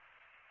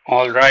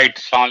All right,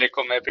 Assalamu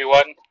alaikum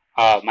everyone.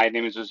 My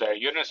name is Uzair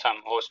Yunus.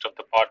 I'm host of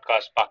the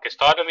podcast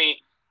Pakistonomy,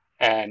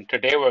 and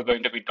today we're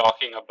going to be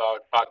talking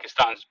about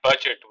Pakistan's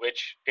budget,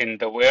 which, in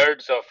the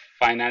words of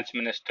Finance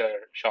Minister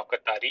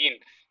Shaukat Tareen,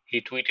 he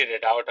tweeted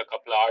it out a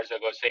couple of hours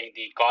ago, saying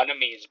the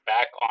economy is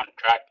back on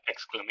track!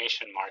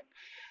 Exclamation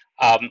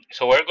mark.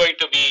 So we're going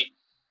to be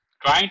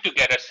trying to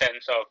get a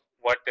sense of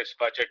what this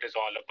budget is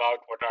all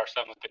about, what are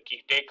some of the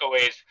key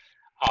takeaways,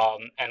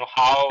 and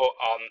how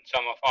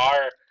some of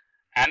our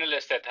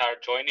analysts that are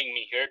joining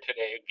me here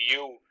today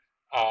view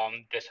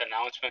this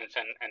announcements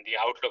and the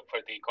outlook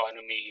for the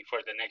economy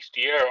for the next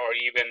year or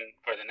even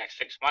for the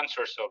next 6 months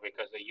or so,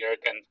 because the year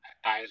can at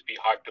times be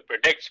hard to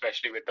predict,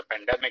 especially with the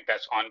pandemic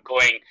that's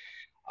ongoing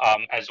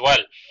as well.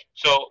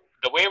 So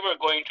the way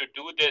we're going to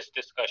do this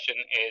discussion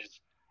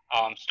is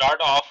start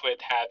off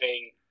with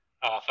having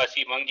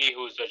Fasi Mangi,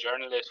 who's a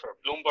journalist for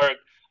Bloomberg,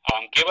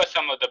 give us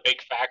some of the big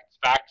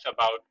facts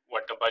about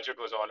what the budget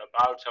was all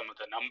about, some of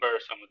the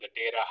numbers, some of the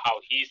data, how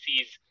he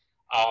sees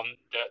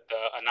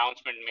the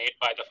announcement made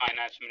by the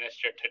finance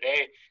minister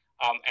today,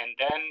 and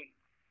then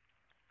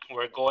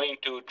we're going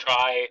to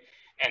try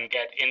and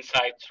get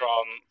insights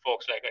from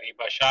folks like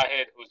Ariba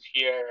Shahid, who's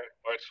here,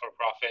 works for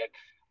profit,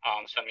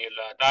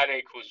 Samirullah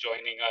Tariq, who's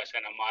joining us,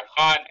 and Amar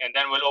Khan. And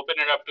then we'll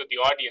open it up to the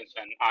audience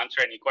and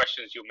answer any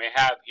questions you may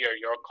have, hear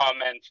your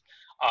comments.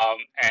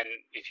 And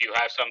if you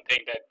have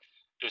something that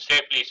to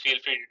say, please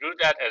feel free to do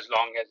that as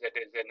long as it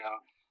is in a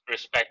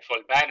respectful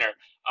manner.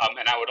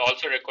 And I would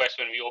also request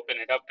when we open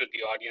it up to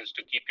the audience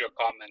to keep your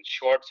comments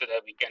short so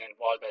that we can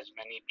involve as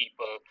many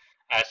people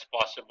as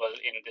possible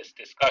in this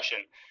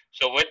discussion.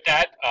 So with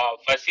that,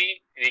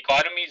 Fasi, the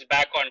economy is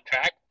back on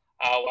track.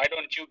 Why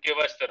don't you give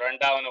us the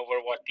rundown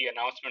over what the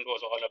announcement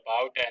was all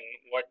about and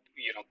what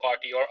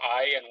caught your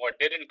eye and what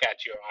didn't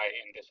catch your eye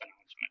in this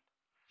announcement?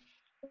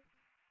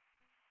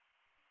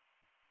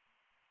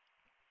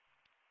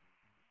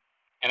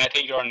 And I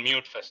think you're on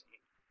mute, Fasi.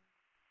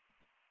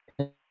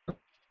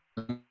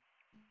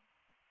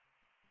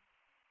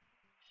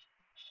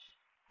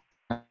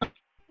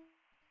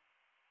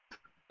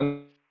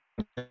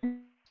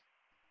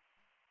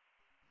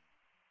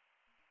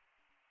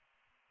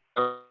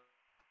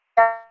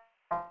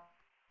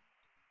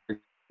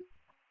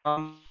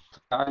 Um,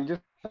 I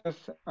just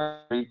a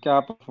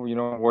recap of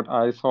what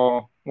I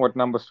saw, what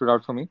numbers stood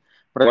out for me.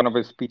 But one of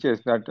his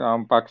speeches that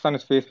Pakistan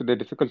is faced with a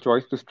difficult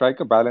choice to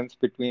strike a balance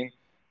between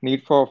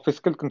need for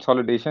fiscal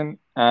consolidation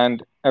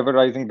and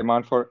ever-rising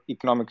demand for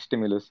economic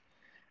stimulus.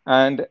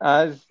 And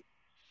as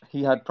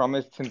he had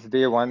promised since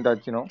day one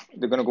that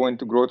they're going to go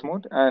into growth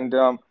mode,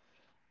 and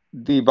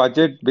the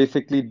budget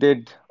basically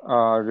did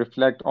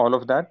reflect all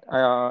of that,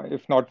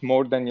 if not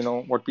more than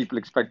what people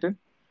expected.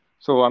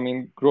 So, I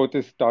mean, growth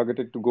is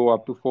targeted to go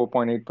up to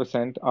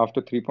 4.8%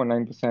 after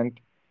 3.9%.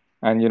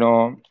 And,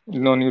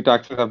 no new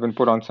taxes have been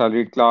put on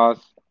salaried class,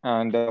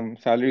 and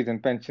salaries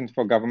and pensions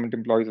for government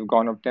employees have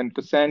gone up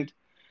 10%.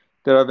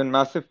 There have been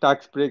massive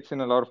tax breaks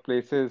in a lot of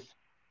places,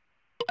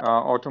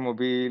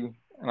 automobile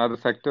and other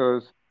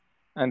sectors.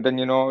 And then,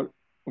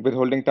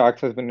 withholding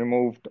tax has been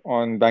removed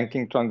on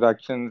banking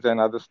transactions and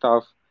other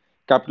stuff.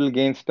 Capital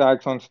gains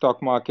tax on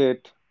stock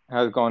market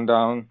has gone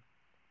down.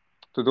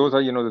 So those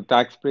are, the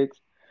tax breaks.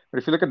 But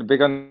if you look at the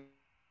bigger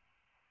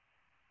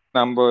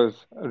numbers,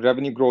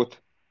 revenue growth,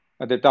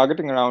 they're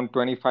targeting around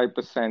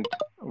 25%,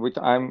 which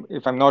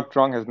if I'm not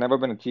wrong, has never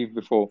been achieved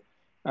before.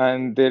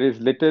 And there is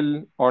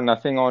little or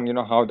nothing on,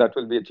 how that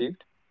will be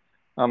achieved.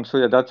 So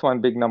yeah, that's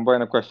one big number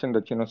and a question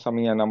that,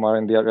 Sami and Amar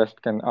and the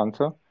rest can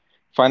answer.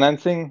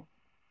 Financing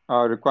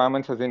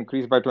requirements has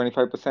increased by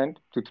 25%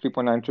 to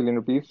 3.9 trillion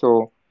rupees.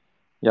 So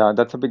yeah,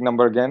 that's a big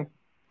number again.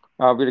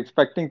 We're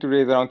expecting to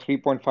raise around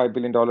 $3.5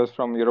 billion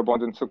from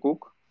Eurobonds and Sukuk.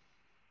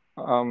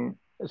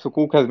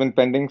 Sukuk has been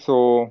pending,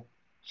 so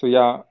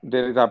yeah,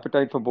 there is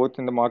appetite for both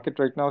in the market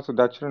right now, so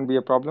that shouldn't be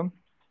a problem.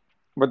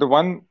 But the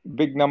one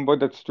big number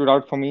that stood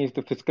out for me is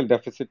the fiscal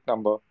deficit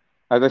number.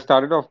 As I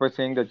started off by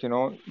saying that,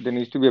 there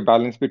needs to be a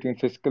balance between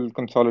fiscal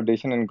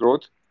consolidation and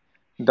growth,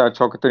 that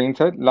Shaukat Tareen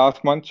said.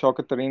 Last month,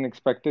 Shaukat Tareen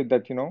expected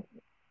that,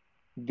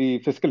 the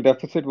fiscal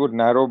deficit would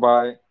narrow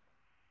by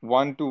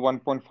 1 to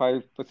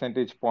 1.5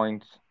 percentage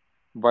points.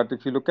 But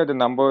if you look at the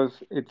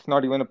numbers, it's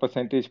not even a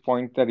percentage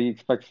point that he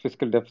expects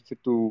fiscal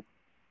deficit to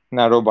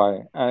narrow by.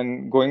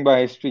 And going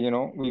by history,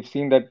 we've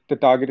seen that the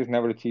target is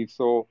never achieved.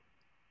 So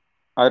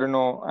I don't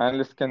know,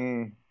 analysts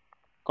can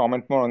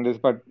comment more on this,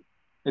 but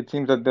it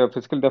seems that the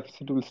fiscal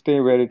deficit will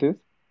stay where it is.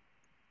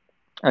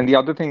 And the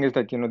other thing is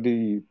that,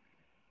 the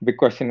big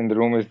question in the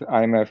room is the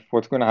IMF.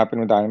 What's going to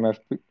happen with the IMF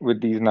with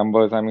these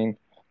numbers? I mean,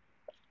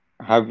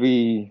 have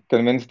we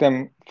convinced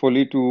them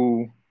fully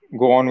to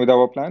go on with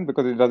our plan?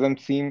 Because it doesn't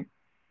seem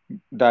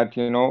that,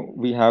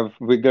 we have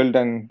wiggled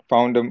and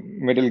found a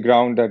middle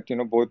ground that,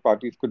 both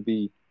parties could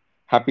be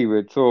happy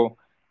with. So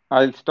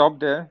I'll stop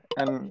there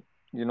and,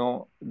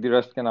 the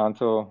rest can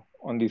answer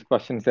on these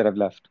questions that I've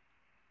left.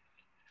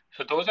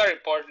 So those are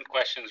important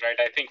questions, right?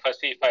 I think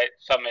firstly, if I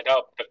sum it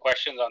up, the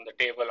questions on the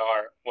table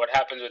are what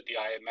happens with the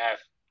IMF,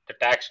 the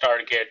tax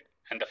target,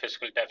 and the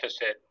fiscal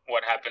deficit,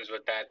 what happens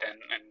with that,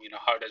 and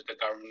how does the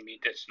government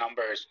meet its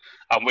numbers,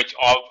 which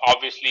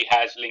obviously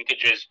has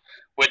linkages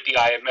with the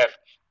IMF.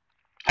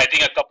 I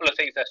think a couple of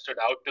things that stood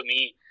out to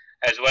me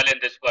as well in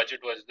this budget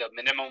was the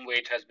minimum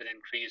wage has been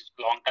increased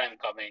long time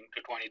coming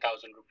to 20,000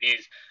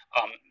 rupees,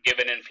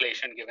 given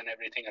inflation, given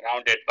everything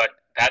around it. But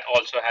that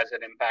also has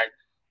an impact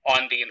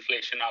on the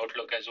inflation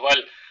outlook as well.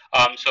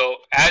 So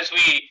as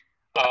we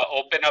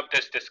open up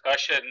this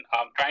discussion,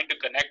 trying to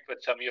connect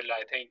with Samuel,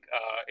 I think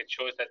it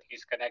shows that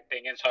he's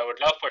connecting. And so I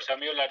would love for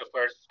Samuel to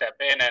first step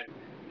in and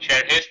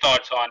share his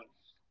thoughts on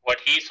what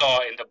he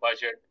saw in the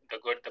budget, the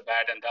good, the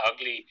bad, and the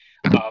ugly,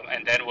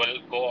 and then we'll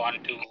go on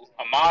to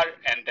Amar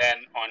and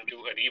then on to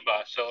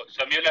Ariba. So,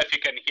 Samula, if you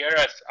can hear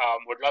us,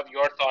 would love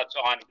your thoughts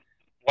on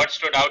what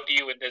stood out to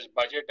you in this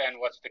budget and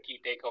what's the key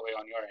takeaway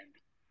on your end.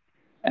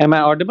 Am I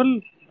audible?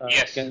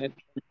 Yes. Can it,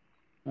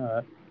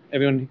 uh,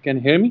 everyone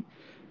can hear me?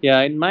 Yeah,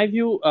 in my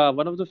view,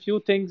 one of the few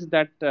things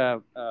that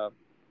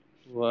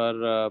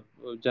were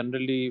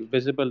generally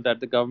visible that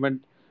the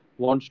government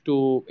wants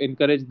to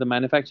encourage the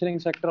manufacturing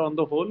sector on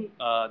the whole.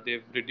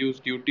 They've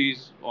reduced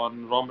duties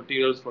on raw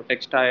materials for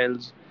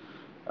textiles,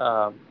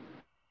 uh,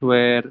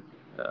 software,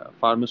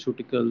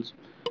 pharmaceuticals,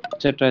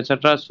 etc.,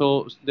 etc.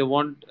 So they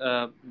want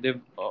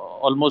they've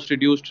almost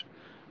reduced,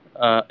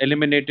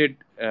 eliminated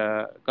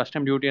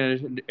custom duty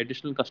and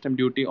additional custom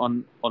duty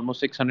on almost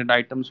 600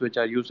 items which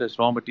are used as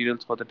raw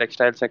materials for the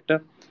textile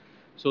sector.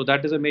 So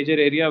that is a major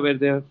area where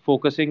they're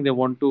focusing. They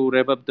want to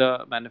rev up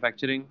the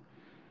manufacturing.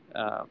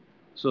 Uh,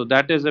 so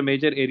that is a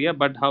major area.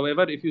 But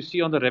however, if you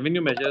see on the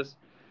revenue measures,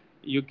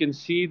 you can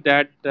see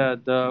that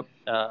the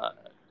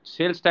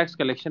sales tax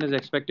collection is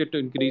expected to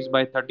increase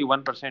by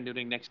 31%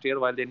 during next year,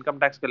 while the income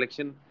tax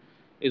collection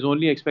is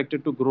only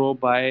expected to grow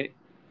by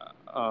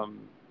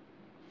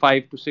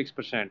 5 to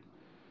 6%.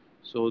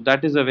 So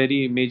that is a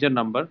very major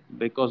number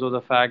because of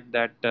the fact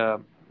that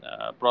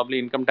probably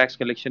income tax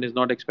collection is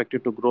not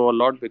expected to grow a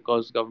lot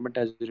because government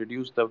has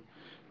reduced the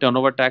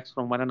turnover tax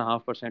from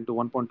 1.5% to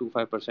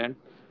 1.25%.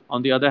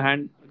 On the other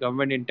hand,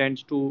 government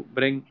intends to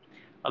bring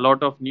a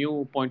lot of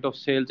new point of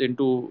sales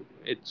into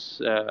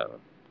its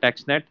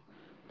tax net.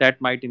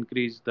 That might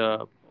increase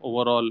the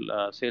overall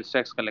sales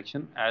tax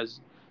collection,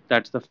 as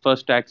that's the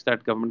first tax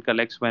that government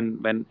collects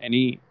when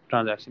any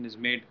transaction is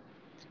made,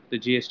 the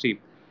GST.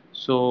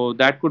 So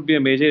that could be a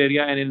major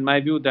area, and in my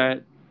view,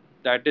 that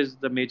is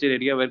the major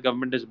area where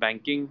government is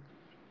banking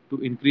to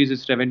increase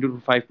its revenue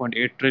to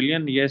 5.8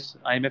 trillion. Yes,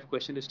 IMF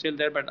question is still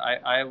there, but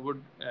I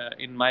would,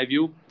 in my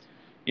view,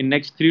 in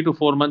next 3 to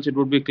 4 months, it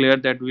would be clear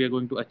that we are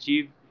going to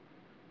achieve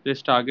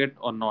this target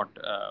or not.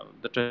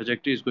 The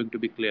trajectory is going to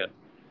be clear.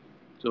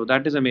 So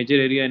that is a major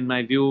area in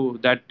my view.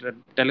 That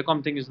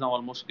telecom thing is now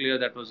almost clear.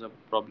 That was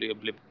probably a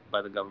blip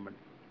by the government.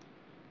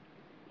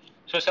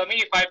 So, Sami,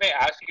 if I may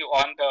ask you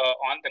on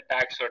the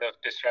tax sort of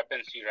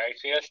discrepancy, right?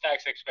 Sales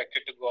tax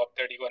expected to go up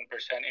 31%,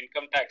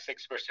 income tax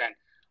 6%.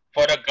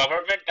 For a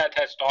government that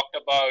has talked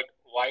about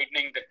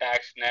widening the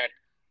tax net,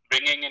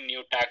 bringing in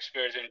new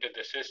taxpayers into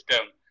the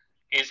system,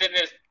 isn't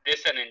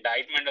this an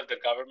indictment of the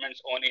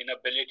government's own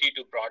inability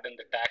to broaden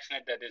the tax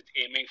net that is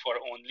aiming for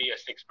only a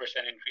 6%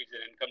 increase in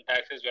income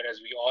taxes,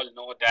 whereas we all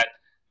know that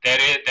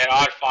there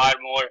are far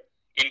more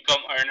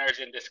income earners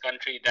in this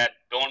country that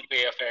don't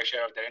pay a fair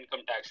share of their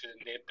income taxes,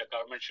 and the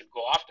government should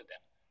go after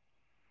them.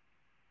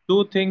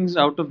 Two things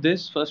out of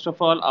this. First of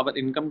all, our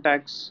income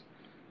tax,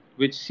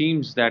 which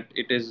seems that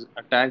it is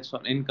a tax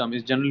on income,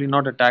 is generally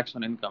not a tax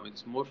on income.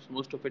 It's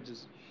most of it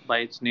is, by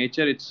its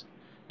nature, it's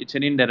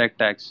an indirect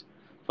tax.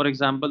 For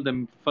example,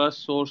 the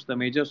first source, the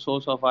major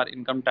source of our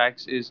income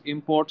tax is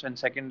imports, and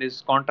second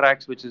is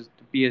contracts, which is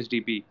the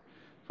PSDP.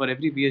 For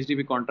every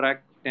PSDP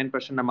contract,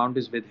 10% amount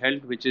is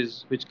withheld, which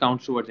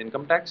counts towards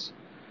income tax,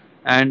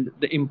 and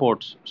the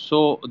imports.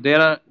 So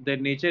their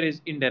nature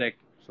is indirect.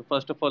 So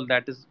first of all,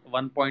 that is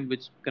one point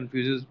which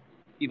confuses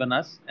even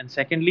us. And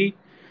secondly,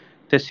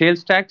 the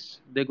sales tax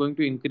they're going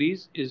to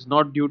increase is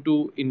not due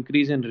to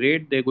increase in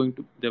rate. They're going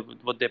to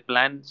what their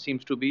plan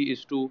seems to be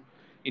is to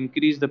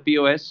increase the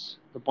POS,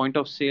 the point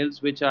of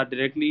sales, which are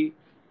directly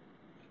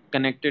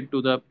connected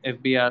to the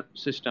FBR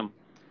system.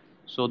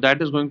 So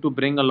that is going to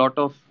bring a lot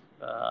of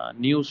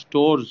new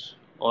stores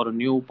or a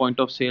new point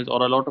of sales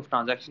or a lot of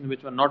transactions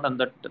which were not on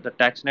the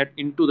tax net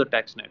into the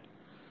tax net.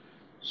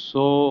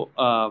 So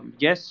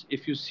yes,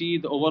 if you see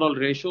the overall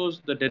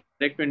ratios, the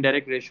direct to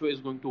indirect ratio is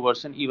going to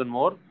worsen even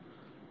more.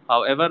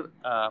 However,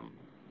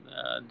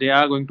 they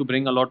are going to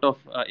bring a lot of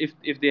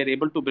if they are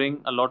able to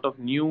bring a lot of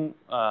new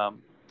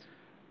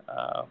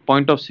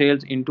point of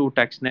sales into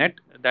tax net,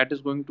 that is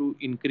going to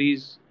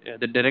increase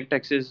the direct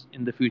taxes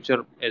in the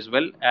future, as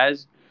well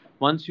as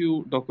once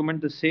you document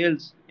the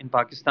sales in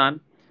Pakistan,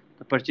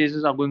 the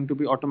purchases are going to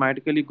be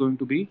automatically going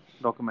to be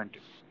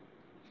documented.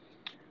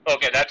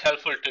 Okay, that's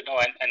helpful to know.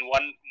 And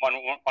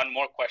one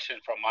more question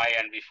from my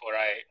end before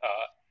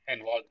I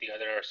involve the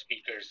other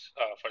speakers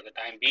for the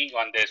time being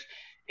on this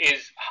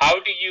is how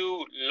do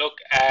you look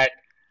at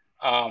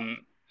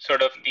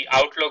sort of the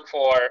outlook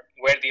for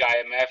where the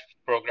IMF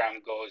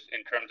program goes in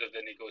terms of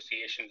the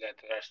negotiations that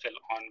are still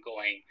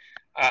ongoing.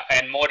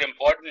 And more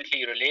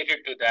importantly,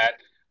 related to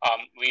that,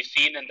 we've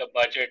seen in the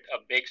budget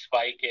a big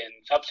spike in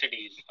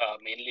subsidies,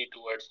 mainly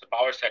towards the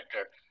power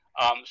sector.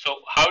 So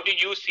how do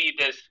you see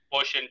this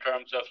push in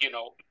terms of,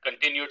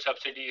 continued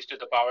subsidies to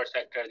the power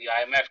sector, the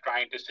IMF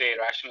trying to say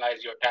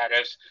rationalize your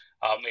tariffs?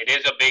 It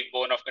is a big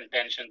bone of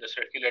contention. The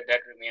circular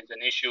debt remains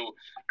an issue.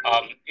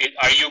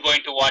 Are you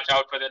going to watch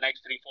out for the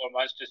next 3, 4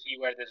 months to see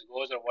where this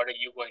goes, or what are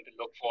you going to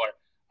look for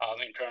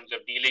in terms of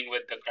dealing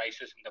with the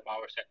crisis in the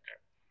power sector?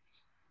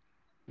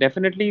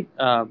 Definitely,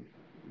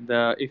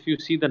 the if you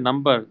see the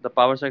number, the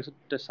power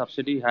sector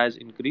subsidy has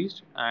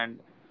increased, and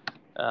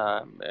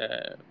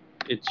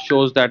it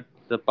shows that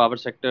the power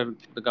sector,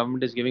 the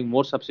government is giving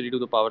more subsidy to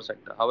the power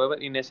sector. However,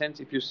 in essence,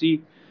 if you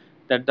see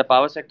that the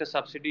power sector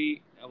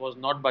subsidy was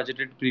not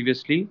budgeted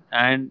previously,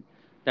 and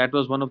that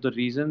was one of the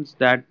reasons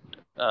that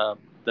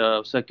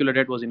the circular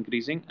debt was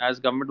increasing, as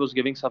government was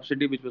giving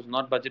subsidy which was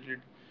not budgeted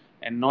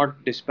and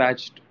not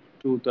dispatched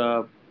to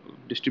the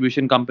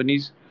distribution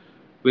companies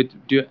with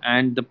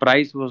and the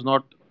price was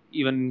not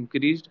even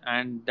increased,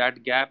 and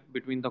that gap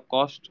between the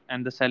cost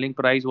and the selling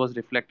price was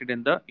reflected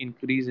in the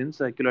increase in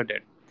circular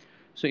debt.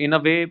 So in a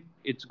way,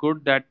 it's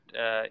good that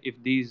if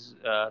these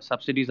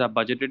subsidies are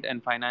budgeted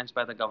and financed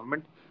by the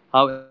government.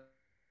 However, if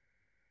you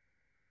see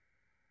the number,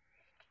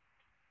 the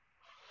power sector subsidy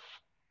has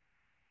increased,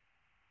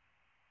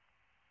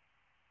 and the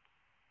government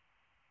is giving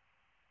more subsidy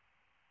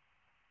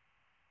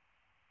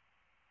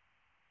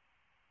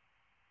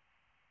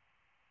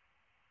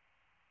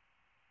to the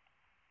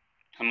power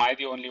sector. Am I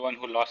the only one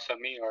who lost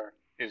Sami, or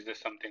is this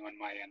something on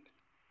my end?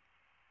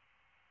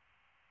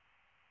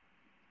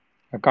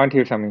 I can't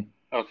hear Sami.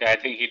 Okay, I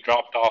think he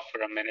dropped off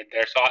for a minute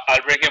there. So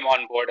I'll bring him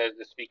on board as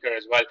the speaker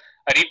as well.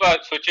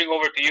 Ariba, switching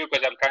over to you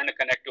because I'm trying to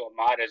connect to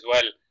Amar as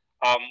well.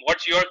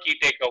 What's your key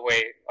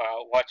takeaway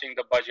watching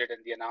the budget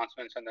and the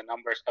announcements and the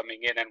numbers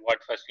coming in, and what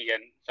Fasi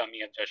and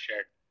Sami have just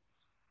shared?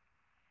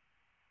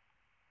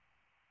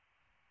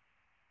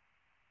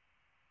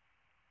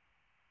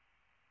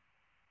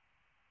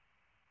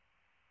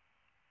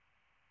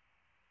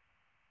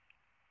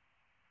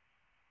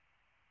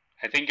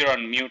 I think you're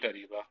on mute,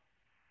 Ariba.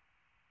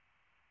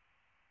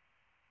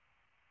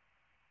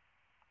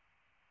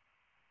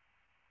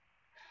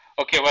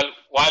 Okay, well,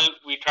 while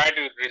we try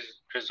to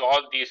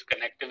resolve these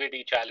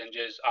connectivity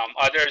challenges,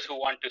 others who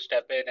want to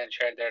step in and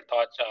share their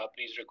thoughts,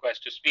 please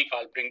request to speak.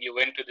 I'll bring you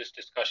into this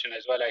discussion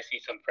as well. I see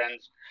some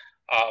friends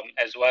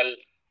as well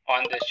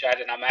on this chat,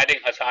 and I'm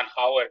adding Hassan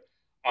Howard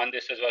on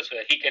this as well so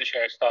that he can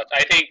share his thoughts.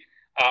 I think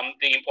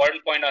the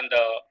important point on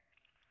the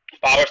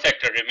power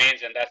sector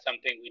remains, and that's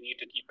something we need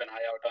to keep an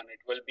eye out on. It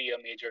will be a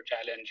major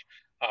challenge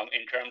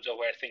in terms of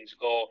where things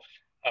go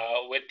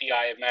with the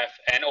IMF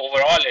and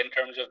overall in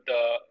terms of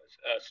the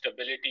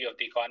stability of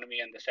the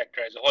economy and the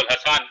sector as a whole.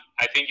 Hassan,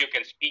 I think you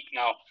can speak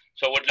now.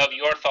 So would love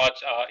your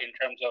thoughts in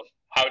terms of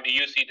how do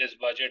you see this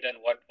budget and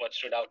what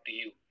stood out to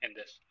you in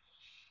this?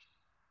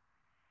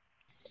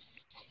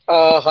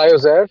 Hi,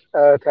 Uzair.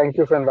 Thank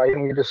you for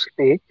inviting me to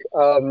speak.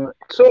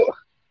 So,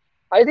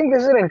 I think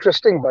this is an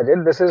interesting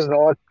budget. This is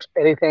not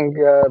anything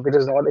which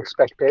is not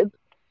expected,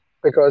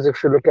 because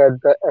if you look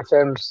at the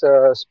FM's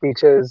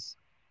speeches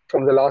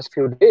from the last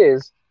few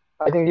days,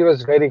 I think he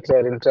was very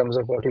clear in terms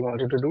of what he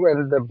wanted to do,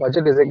 and the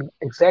budget is an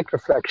exact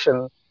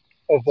reflection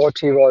of what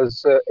he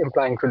was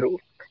implying to do.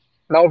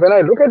 Now, when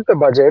I look at the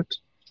budget,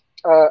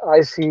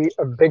 I see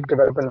a big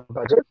development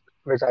budget,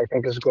 which I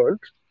think is good.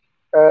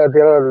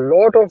 There are a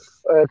lot of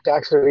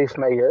tax relief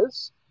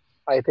measures.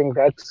 I think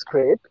that's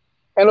great.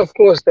 And of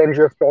course, then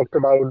you have talked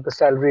about the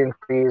salary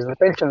increase, the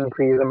pension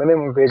increase, the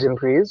minimum wage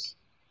increase,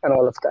 and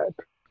all of that.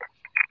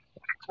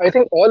 I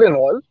think all in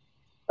all,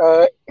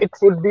 it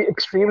would be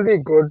extremely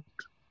good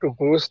to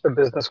boost the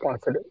business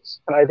confidence.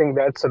 And I think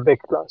that's a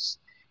big plus.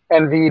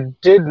 And we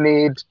did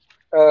need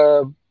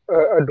a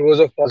dose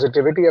of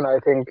positivity, and I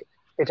think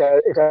it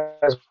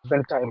has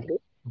been timely.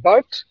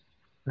 But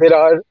there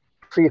are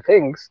three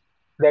things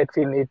that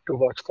we need to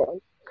watch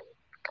for.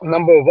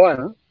 Number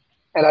one,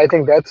 and I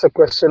think that's a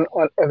question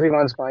on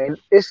everyone's mind,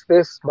 is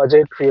this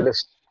budget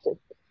realistic?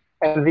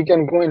 And we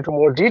can go into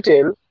more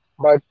detail,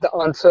 but the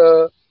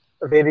answer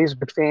varies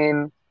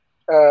between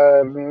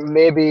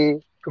maybe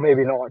to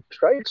maybe not,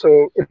 right?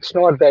 So it's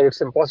not that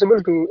it's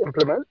impossible to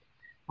implement,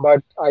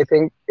 but I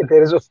think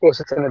there is, of course,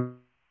 it's an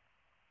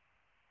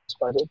ambitious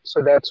budget.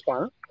 So that's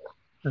one.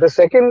 The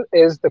second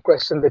is the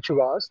question that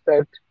you asked,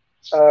 that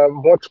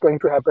what's going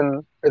to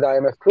happen with the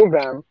IMF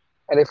program,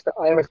 and if the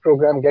IMF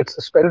program gets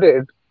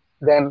suspended,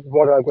 then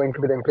what are going to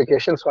be the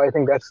implications? So I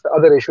think that's the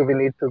other issue we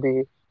need to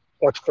be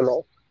watchful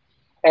of.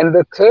 And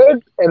the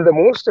third and the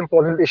most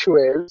important issue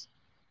is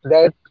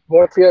that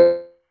what we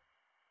are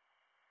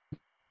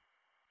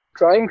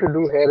trying to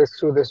do here is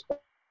through this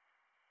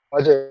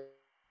budget,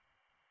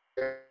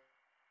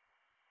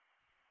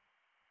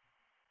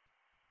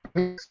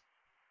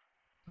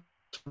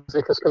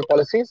 fiscal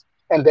policies,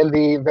 and then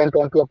we went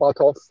on to a path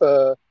of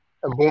a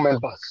boom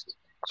and bust.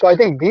 So I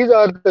think these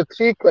are the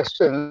three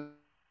questions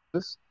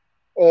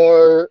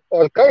or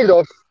kind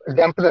of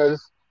dampeners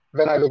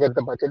when I look at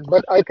the budget.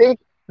 But I think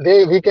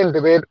we can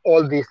debate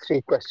all these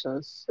three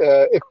questions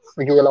if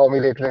you allow me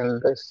later in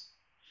this.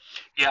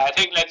 Yeah, I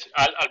think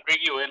I'll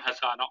bring you in,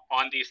 Hassan,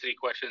 on these three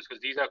questions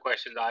because these are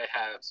questions I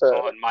have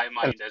So, on my and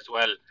mind as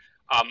well.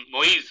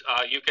 Moise,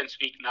 you can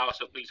speak now,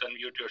 so please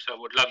unmute yourself.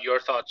 Would love your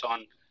thoughts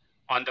on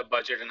the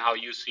budget and how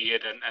you see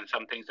it and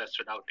some things that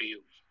stood out to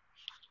you.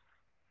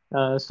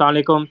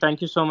 Assalamu alaikum.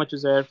 Thank you so much,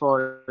 Uzair,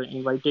 for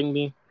inviting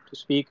me to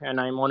speak, and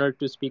I'm honored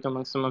to speak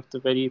among some of the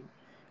very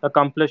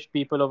accomplished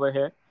people over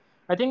here.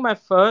 I think my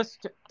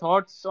first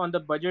thoughts on the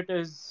budget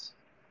is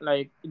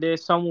like they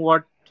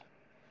somewhat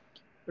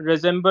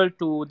resemble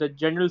to the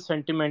general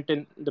sentiment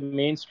in the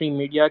mainstream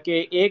media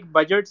कि एक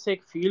budget से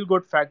एक feel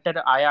good factor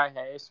आया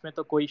है इसमें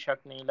तो कोई शक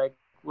नहीं. Like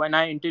when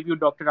I interviewed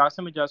Dr.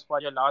 Asim Ijaz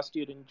Khwaja last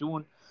year in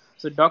June,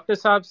 so Dr.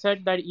 Saab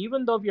said that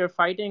even though we are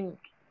fighting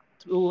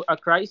through a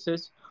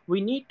crisis,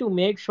 we need to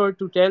make sure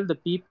to tell the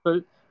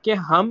people कि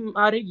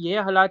हमारे ये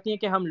हालात नहीं है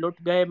कि हम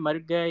लुट गए, मर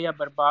गए या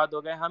बर्बाद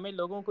हो गए. हमें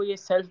लोगों को ये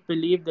सेल्फ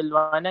बिलीव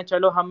दिलवाना है,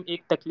 चलो हम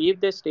एक तकलीफ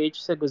दे स्टेज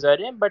से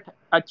गुजरे बट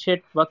अच्छे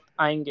वक्त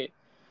आएंगे.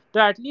 So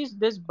at least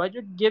this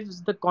budget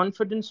gives the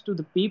confidence to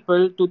the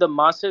people, to the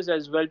masses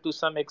as well to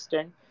some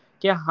extent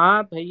कि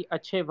हाँ भाई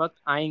अच्छे वक्त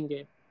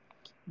आएंगे.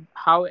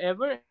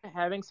 However,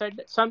 having said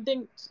that,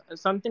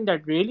 something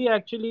that really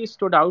actually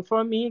stood out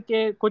for me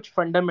कि कुछ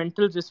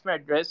fundamentals इसमें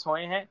address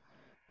हुए हैं,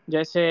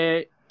 जैसे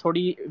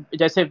थोड़ी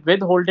जैसे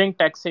विद होल्डिंग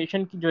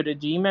टैक्सेशन की जो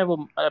regime है वो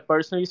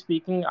personally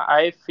speaking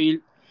I feel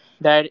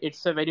that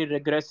it's a very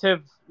regressive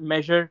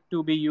measure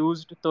to be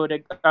used. तो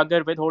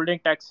अगर विद होल्डिंग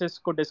टैक्सेस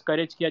को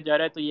डिस्करेज किया जा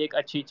रहा है तो ये एक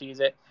अच्छी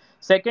चीज़ है.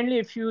 Secondly,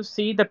 if you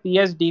see the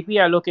PSDP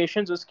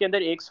allocations, उसके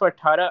अंदर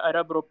 118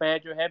 अरब रुपए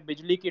जो है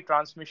बिजली की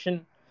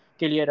ट्रांसमिशन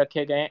के लिए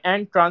रखे गए हैं.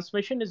 And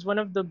transmission is one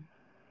of the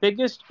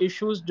biggest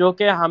issues जो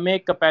कि हमें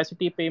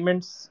कैपेसिटी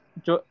पेमेंट्स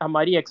जो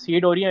हमारी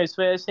एक्सीड हो रही है इस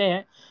वजह से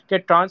हैं कि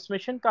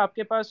ट्रांसमिशन का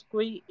आपके पास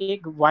कोई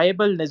एक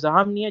वायबल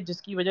निज़ाम नहीं है,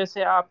 जिसकी वजह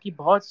से आपकी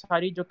बहुत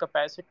सारी जो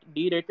कैपेसिटी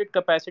डी रेटेड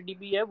कैपेसिटी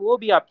भी है वो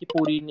भी आपकी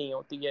पूरी नहीं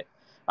होती है,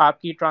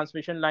 आपकी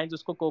ट्रांसमिशन लाइंस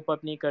उसको कोप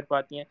अप नहीं कर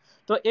पाती हैं.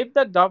 तो if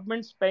the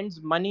government spends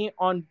money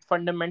on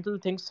fundamental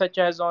things such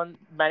as on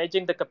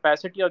managing the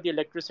capacity of the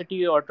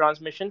electricity और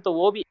ट्रांसमिशन, तो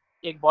वो भी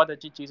एक बहुत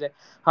अच्छी चीज़ है.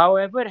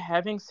 हाउएवर,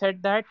 हैविंग सेड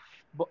दैट,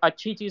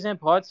 अच्छी चीज़ें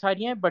बहुत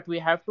सारी हैं but we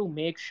have to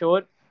make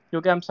sure,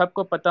 क्योंकि हम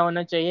सबको पता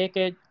होना चाहिए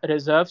कि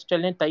रिजर्व्स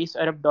चलें $23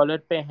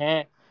 अरब पे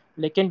हैं,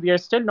 लेकिन we are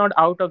still not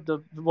out of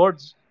the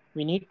woods.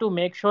 We need to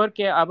make sure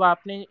कि अब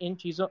आपने इन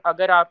चीज़ों,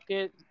 अगर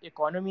आपके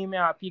इकोनॉमी में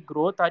आपकी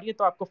ग्रोथ आ रही है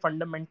तो आपको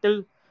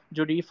फंडामेंटल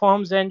जो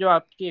रिफॉर्म्स हैं, जो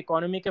आपकी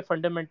इकोनॉमी के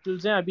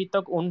फंडामेंटल्स हैं, अभी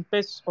तक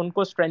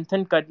उनको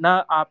स्ट्रेंथन करना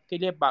आपके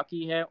लिए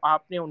बाकी है.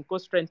 आपने उनको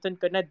स्ट्रेंथन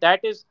करना है.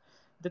 That is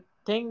the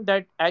thing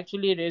that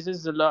actually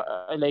raises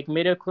like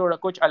मेरे थोड़ा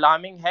कुछ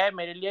अलार्मिंग है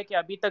मेरे लिए कि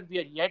अभी तक we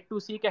are yet to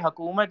see कि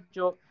हुकूमत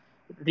जो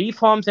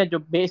रिफॉर्म्स हैं, जो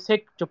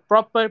बेसिक जो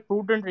प्रॉपर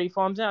प्रूडेंट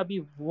रिफॉर्म्स हैं, अभी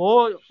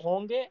वो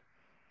होंगे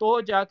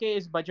तो जाके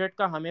इस बजट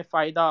का हमें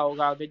फ़ायदा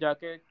होगा आगे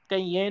जाके.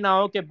 कहीं ये ना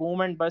हो कि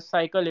बूम एंड बस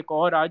साइकिल एक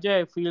और आ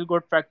जाए फील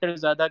गुड फैक्टर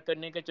ज़्यादा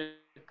करने के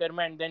चक्कर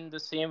में, and then the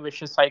same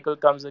vicious cycle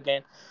comes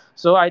again.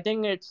 So I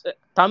think it's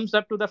thumbs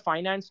up to the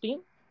finance team.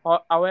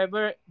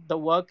 However,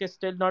 the work is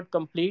still not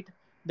complete.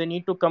 They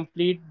need to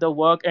complete the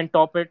work and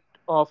top it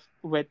off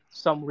with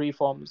some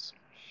reforms.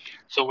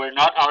 So we're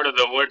not out of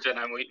the woods, and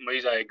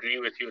Moise, I agree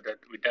with you that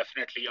we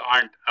definitely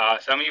aren't.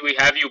 Sami, we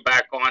have you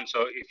back on,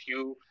 so if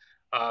you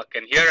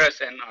can hear us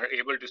and are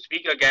able to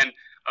speak again,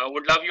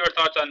 would love your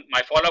thoughts on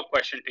my follow-up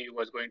question to you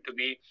was going to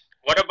be,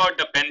 what about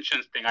the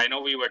pensions thing? I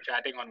know we were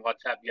chatting on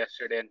WhatsApp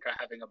yesterday and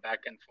having a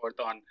back and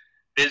forth on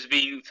this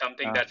being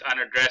something that's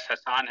unaddressed.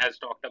 Hassan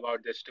has talked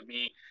about this to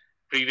me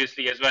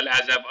previously as well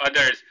as have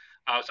others.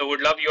 So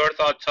would love your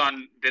thoughts on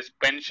this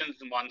pensions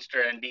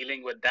monster and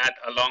dealing with that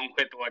along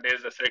with what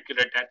is a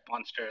circular debt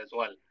monster as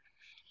well.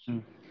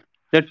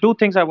 There are two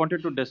things I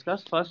wanted to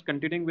discuss. First,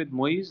 continuing with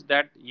Moise,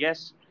 that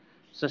yes,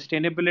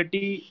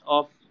 sustainability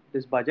of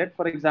this budget.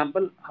 For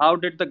example, how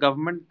did the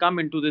government come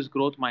into this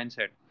growth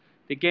mindset?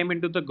 They came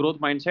into the growth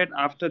mindset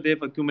after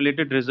they've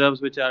accumulated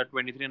reserves, which are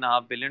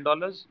 $23.5 billion.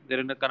 They're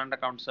in the current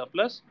account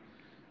surplus.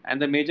 And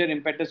the major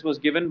impetus was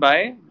given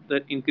by the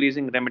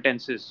increasing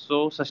remittances. So,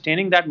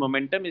 sustaining that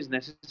momentum is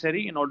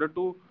necessary in order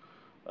to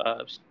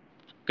uh,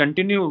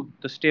 continue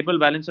the stable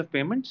balance of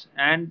payments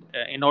and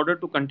in order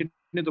to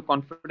continue the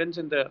confidence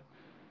in the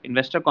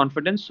investor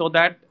confidence, so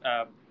that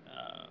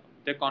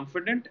they're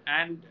confident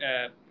and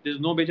there's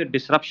no major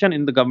disruption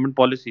in the government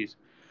policies.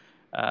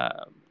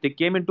 They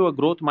came into a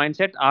growth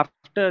mindset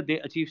after they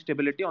achieved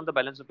stability on the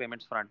balance of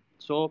payments front.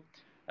 So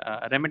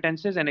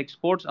remittances and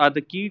exports are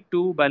the key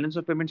to balance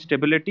of payment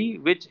stability,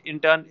 which in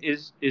turn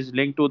is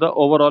linked to the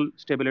overall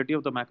stability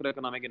of the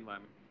macroeconomic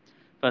environment.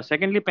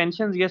 Secondly,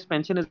 pensions. Yes,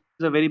 pension is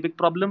a very big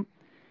problem.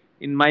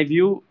 In my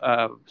view,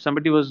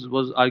 somebody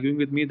was arguing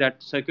with me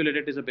that circular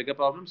debt is a bigger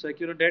problem.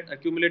 Circular debt,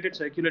 accumulated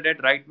circular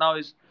debt right now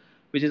is,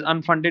 which is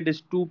unfunded,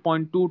 is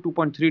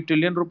 2.3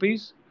 trillion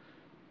rupees,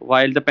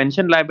 while the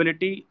pension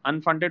liability,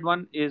 unfunded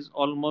one, is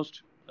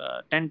almost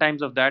 10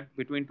 times of that,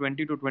 between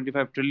 20 to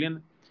 25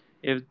 trillion.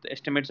 if the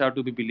estimates are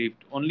to be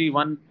believed. Only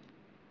one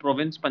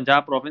province,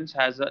 Punjab province,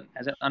 has an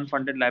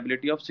unfunded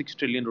liability of 6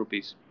 trillion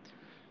rupees.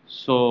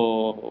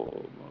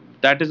 So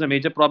that is a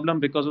major problem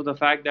because of the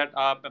fact that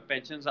our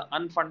pensions are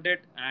unfunded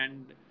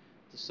and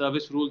the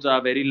service rules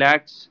are very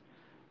lax.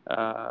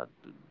 Uh,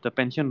 the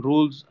pension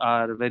rules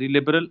are very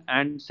liberal,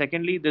 and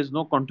secondly, there's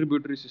no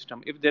contributory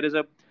system. If there is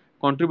a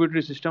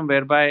contributory system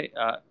whereby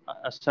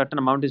a certain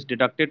amount is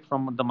deducted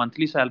from the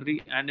monthly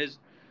salary and is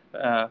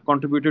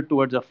contributed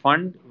towards a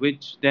fund,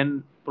 which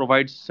then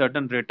provides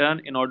certain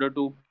return in order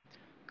to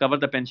cover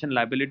the pension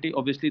liability,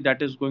 obviously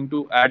that is going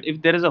to add.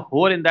 If there is a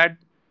hole in that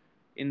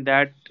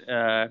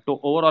to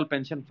overall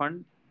pension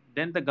fund,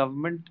 then the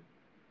government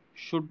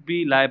should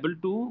be liable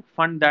to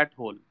fund that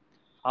hole.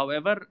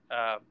 However,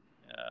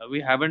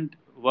 we haven't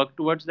worked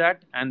towards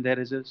that, and there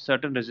is a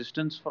certain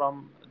resistance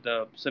from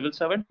the civil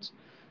servants.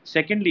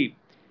 Secondly,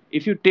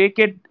 if you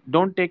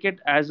don't take it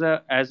as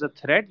a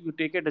threat, you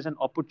take it as an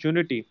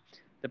opportunity.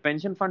 The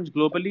pension funds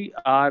globally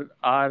are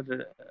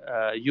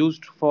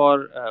used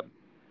for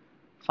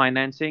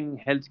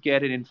financing healthcare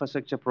and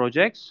infrastructure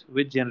projects,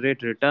 which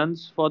generate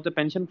returns for the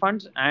pension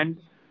funds, and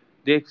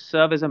they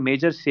serve as a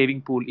major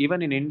saving pool.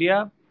 Even in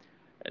India,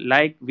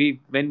 like we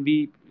when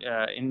we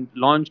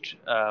launched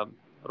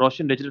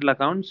Roshan digital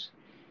accounts,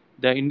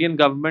 the Indian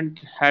government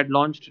had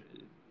launched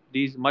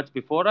these much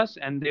before us,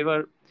 and they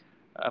were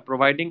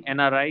providing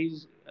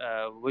NRIs,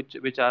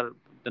 which are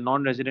the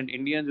non-resident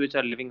Indians which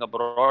are living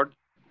abroad,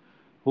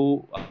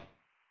 who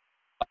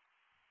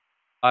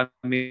are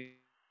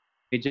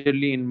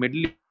majorly in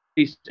Middle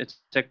East,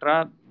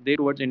 etc. They contribute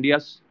towards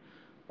India's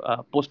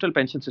postal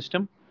pension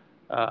system,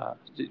 uh,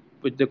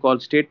 which they call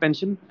state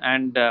pension,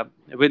 and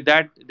with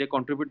that they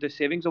contribute their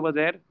savings over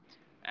there,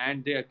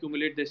 and they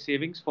accumulate their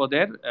savings for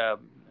their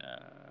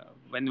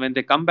when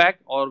they come back,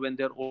 or when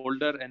they're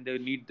older and they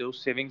need those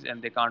savings and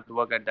they can't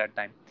work at that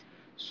time.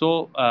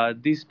 So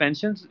these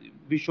pensions,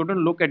 we shouldn't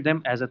look at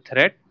them as a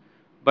threat,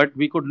 but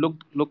we could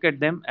look at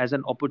them as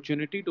an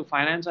opportunity to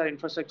finance our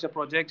infrastructure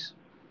projects,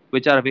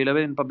 which are available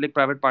in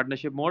public-private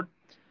partnership mode,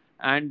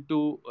 and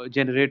to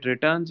generate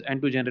returns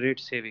and to generate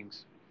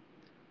savings.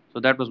 So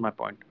that was my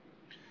point.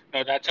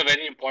 No, that's a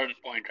very important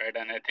point, right?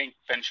 And I think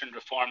pension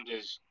reforms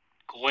is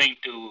going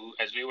to,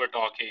 as we were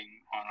talking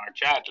on our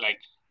chat, like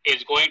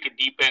is going to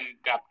deepen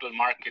capital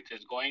markets,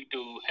 is going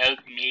to help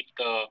meet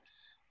the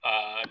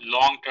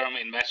long-term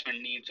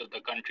investment needs of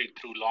the country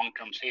through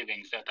long-term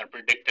savings that are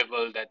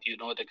predictable, that you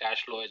know the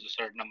cash flow is a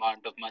certain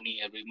amount of money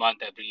every month,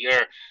 every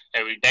year,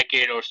 every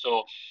decade or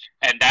so,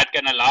 and that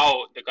can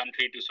allow the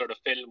country to sort of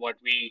fill what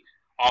we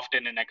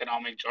often in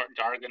economic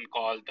jargon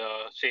call the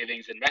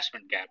savings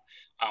investment gap.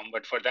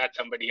 But for that,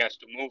 somebody has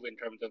to move in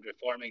terms of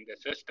reforming the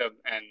system.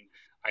 And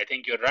I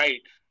think you're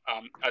right.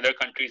 Other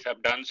countries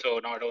have done so,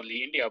 not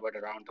only India, but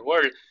around the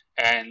world.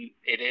 And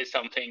it is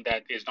something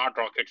that is not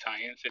rocket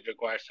science. It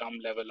requires some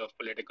level of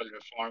political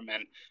reform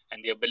and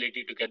the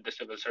ability to get the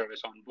civil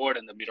service on board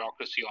and the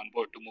bureaucracy on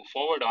board to move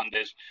forward on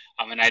this.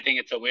 And I think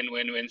it's a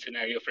win-win-win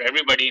scenario for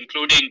everybody,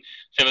 including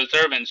civil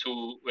servants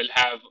who will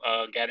have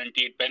a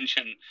guaranteed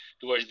pension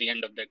towards the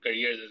end of their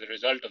careers as a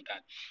result of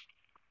that.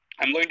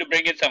 I'm going to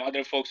bring in some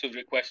other folks who've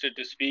requested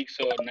to speak.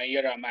 So,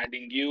 Nair, I'm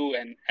adding you,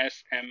 and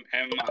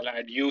SMM, I'll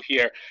add you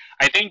here.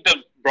 I think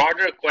the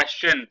broader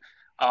question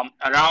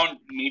around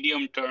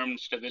medium term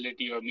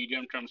stability or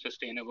medium term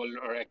sustainable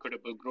or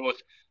equitable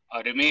growth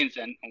remains,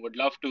 and I would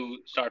love to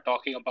start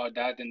talking about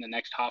that in the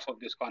next half of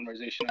this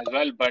conversation as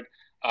well. But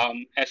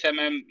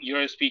SMM,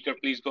 you're a speaker.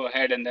 Please go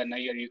ahead, and then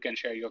Nair, you can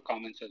share your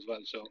comments as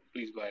well. So,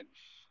 please go ahead.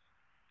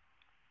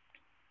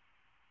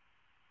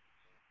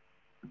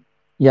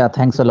 Yeah,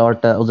 thanks a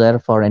lot,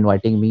 Uzair, for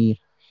inviting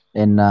me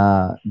in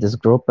this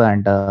group.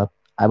 And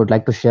I would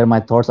like to share my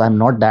thoughts. I'm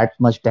not that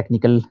much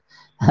technical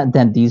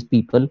than these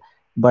people,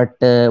 but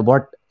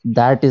what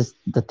that is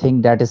the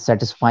thing that is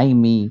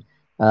satisfying me,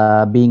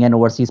 being an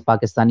overseas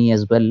Pakistani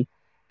as well.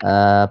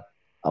 Uh,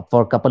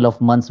 for a couple of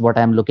months, what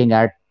I'm looking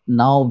at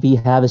now, we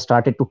have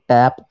started to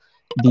tap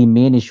the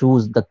main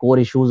issues, the core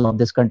issues of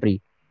this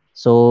country.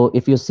 So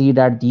if you see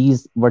that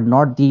these were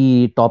not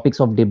the topics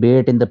of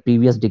debate in the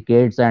previous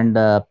decades and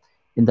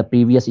in the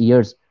previous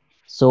years,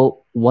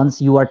 so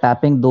once you are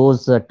tapping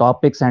those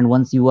topics, and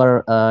once you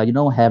are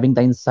having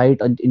the insight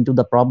into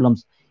the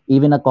problems,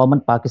 even a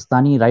common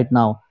Pakistani right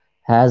now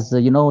has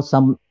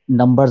some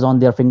numbers on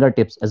their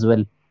fingertips as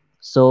well.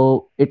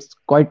 So it's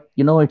quite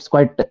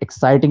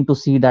exciting to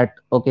see that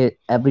okay,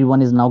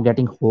 everyone is now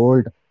getting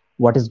hold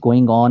what is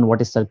going on,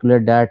 what is circular,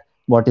 that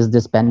what is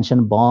this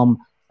pension bomb,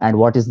 and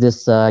what is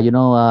this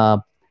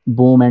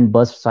boom and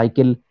bust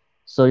cycle.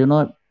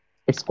 So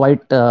it's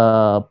quite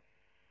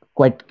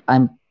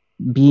I'm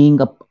being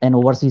an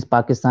overseas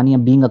Pakistani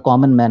and being a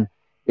common man,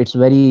 it's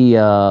very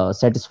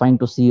satisfying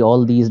to see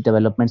all these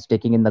developments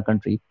taking in the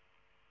country.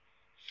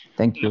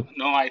 Thank No, you.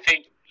 no, I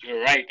think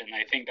you're right, and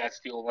I think that's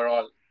the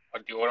overall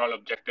what the overall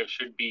objective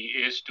should be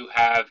is to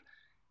have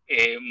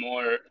a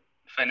more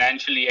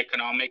financially,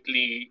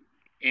 economically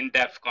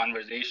in-depth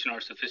conversation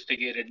or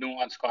sophisticated,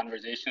 nuanced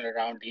conversation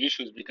around the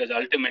issues. Because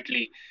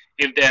ultimately,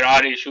 if there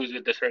are issues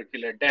with the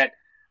circular debt,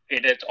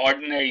 it is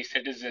ordinary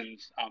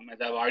citizens, as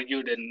I've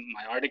argued in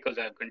my articles,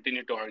 I've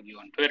continued to argue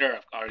on Twitter,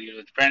 I've argued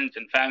with friends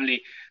and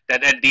family,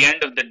 that at the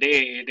end of the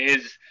day, it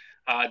is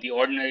the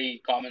ordinary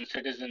common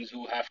citizens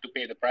who have to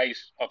pay the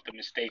price of the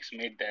mistakes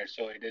made there.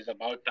 So it is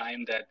about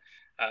time that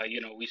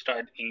we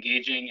start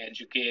engaging,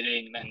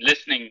 educating, and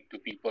listening to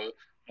people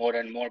more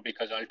and more,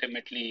 because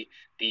ultimately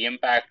the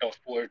impact of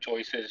poor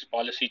choices,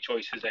 policy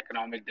choices,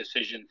 economic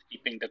decisions,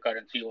 keeping the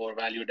currency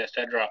overvalued,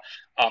 etc.,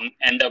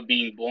 end up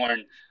being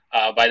borne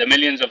by the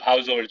millions of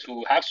households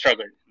who have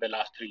struggled the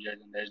last 3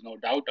 years. And there's no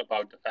doubt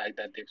about the fact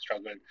that they've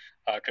struggled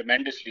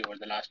tremendously over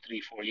the last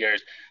 3-4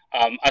 years.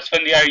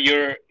 Asfandyar,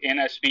 you're in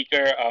a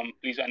speaker.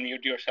 Please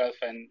unmute yourself,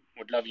 and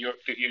would love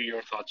to hear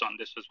your thoughts on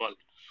this as well.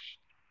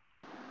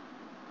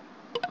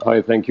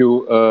 Hi, thank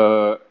you.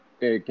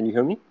 Can you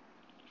hear me?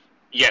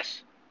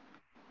 Yes.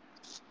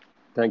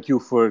 Thank you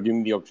for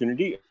giving the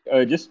opportunity.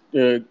 Just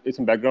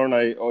some background,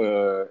 I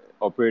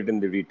operate in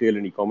the retail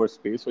and e-commerce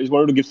space. So I just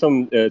wanted to give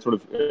some sort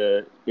of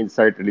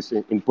insight, at least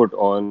input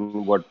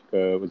on what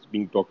was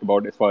being talked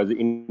about as far as the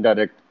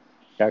indirect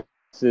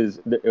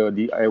taxes.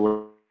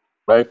 What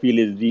I feel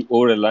is the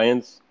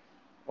over-reliance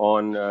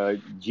on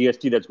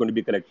GST that's going to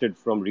be collected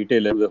from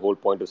retailers, the whole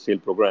point of sale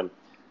program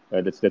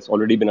that's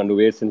already been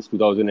underway since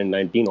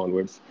 2019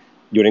 onwards,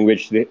 during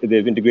which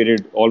they've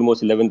integrated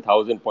almost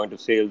 11,000 point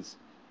of sales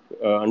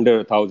under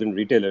 1,000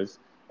 retailers,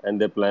 and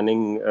they're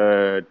planning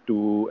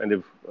and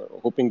they're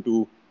hoping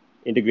to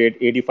integrate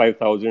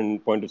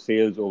 85,000 point of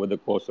sales over the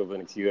course of the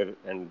next year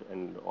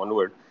and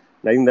onward.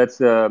 And I think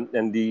that's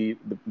and the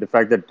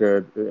fact that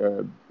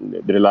the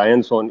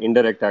reliance on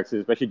indirect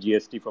taxes, especially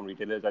GST from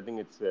retailers, I think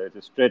it's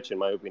a stretch in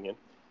my opinion,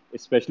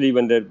 especially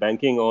when they're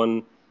banking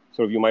on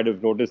sort of, you might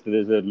have noticed that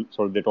there's a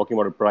sort of, they're talking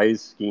about a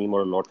prize scheme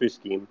or a lottery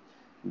scheme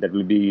that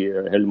will be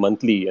held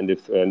monthly, and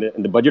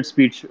the budget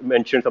speech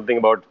mentioned something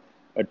about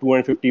a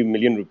 250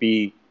 million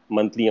rupee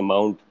monthly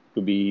amount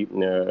to be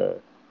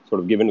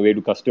sort of given away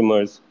to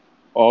customers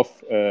of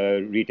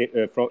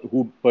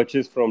who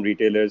purchase from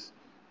retailers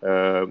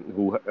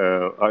who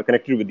are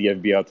connected with the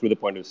FBR through the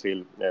point of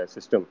sale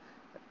system,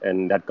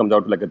 and that comes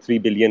out to like a 3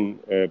 billion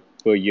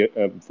per year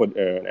for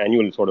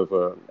annual sort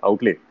of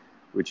outlay,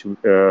 which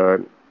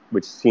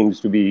seems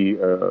to be,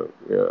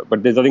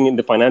 but there's nothing in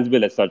the finance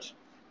bill as such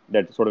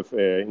that sort of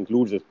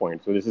includes this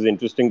point. So this is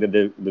interesting but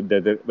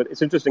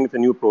it's interesting. It's a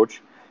new approach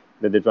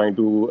that they're trying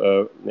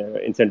to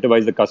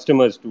incentivize the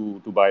customers to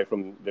buy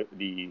from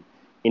the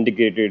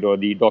integrated or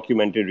the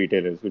documented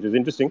retailers, which is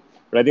interesting.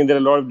 But I think there are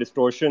a lot of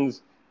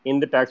distortions in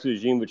the tax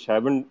regime which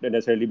haven't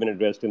necessarily been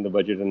addressed in the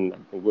budget, and I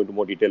can go into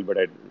more detail, but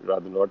I'd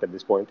rather not at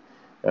this point,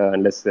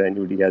 unless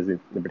anybody has a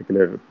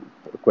particular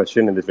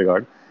question in this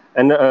regard.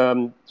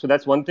 And so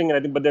that's one thing. And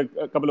I think, but there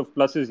are a couple of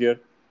pluses here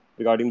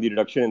regarding the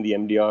reduction in the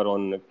MDR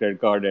on credit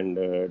card and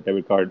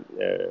debit card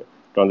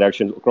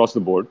transactions across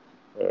the board,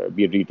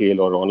 be it retail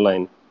or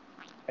online.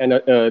 And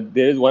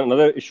there is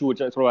another issue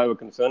which I sort of have a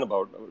concern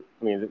about.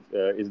 I mean,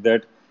 is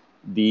that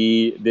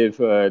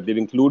they've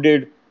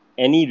included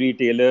any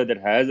retailer that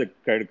has a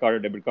credit card or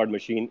debit card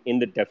machine in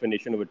the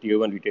definition of a tier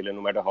 1 retailer,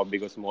 no matter how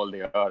big or small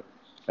they are,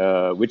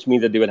 which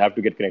means that they will have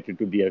to get connected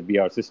to the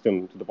FBR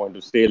system, to the point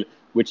of sale,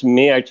 which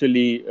may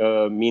actually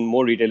mean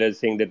more retailers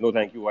saying that, no,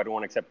 thank you, I don't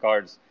want to accept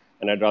cards,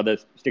 and I'd rather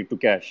stick to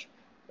cash.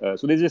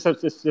 So these are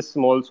just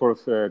small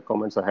sort of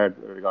comments I had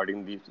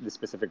regarding this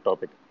specific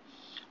topic.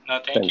 No,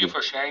 thank you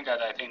for sharing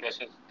that. I think that's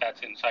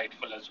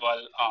insightful as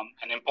well.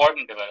 And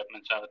important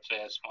developments, I would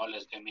say, as small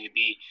as they may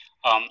be.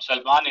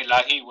 Salman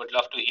Elahi, would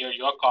love to hear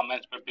your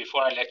comments, but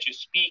before I let you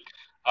speak,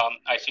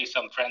 I see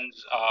some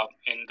friends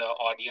in the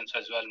audience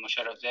as well.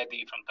 Musharraf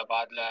Zaidi from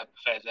Tabadla,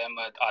 Faiz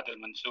Ahmed, Adil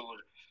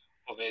Mansoor,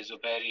 Uwais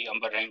Zubairi,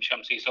 Amber Rahim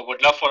Shamsi. So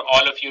would love for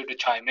all of you to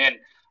chime in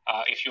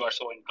if you are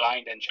so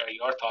inclined and share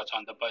your thoughts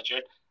on the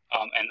budget.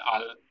 And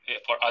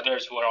for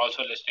others who are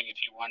also listening, if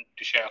you want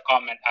to share a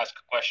comment, ask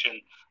a question,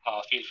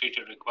 feel free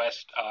to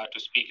request to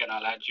speak, and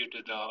I'll add you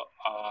to the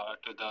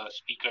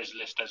speakers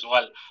list as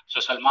well. So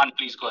Salman,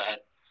 please go ahead.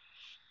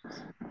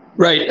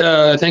 Right.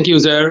 Thank you,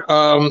 Uzair.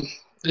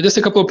 Just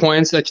a couple of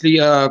points, actually.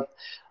 On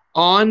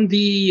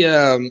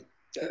just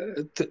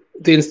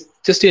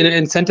to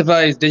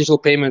incentivize digital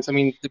payments, I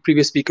mean, the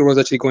previous speaker was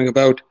actually going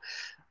about,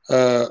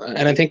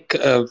 and I think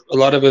a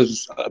lot of it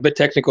was a bit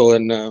technical,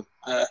 and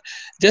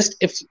just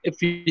if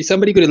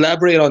somebody could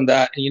elaborate on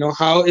that,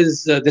 how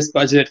is this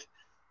budget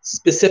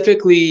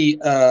specifically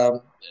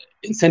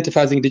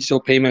incentivizing digital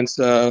payments?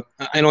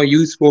 I know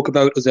you spoke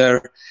about,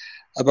 Uzair,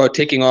 about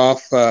taking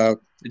off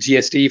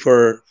GST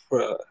for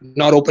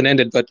not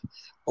open-ended, but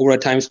over a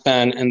time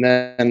span, and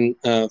then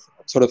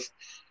sort of,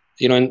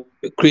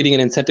 creating an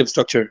incentive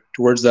structure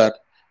towards that.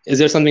 Is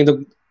there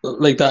something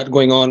like that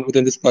going on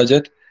within this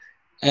budget?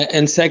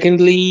 And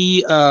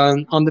secondly,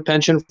 on the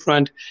pension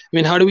front, I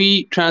mean, how do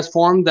we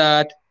transform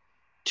that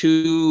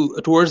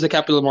towards the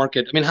capital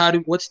market? I mean, how do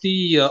you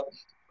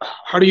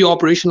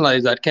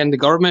operationalize that? Can the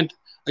government,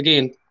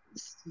 again,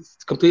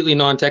 it's completely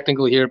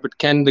non-technical here, but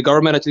can the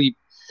government actually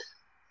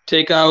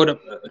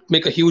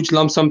make a huge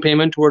lump sum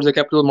payment towards the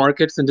capital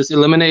markets and just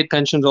eliminate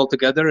pensions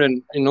altogether,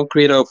 and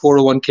create a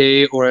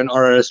 401k or an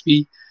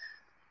RRSP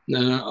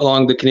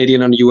along the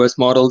Canadian and US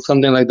model,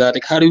 something like that?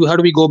 Like, how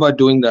do we go about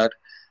doing that?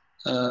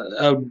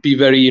 I would be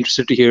very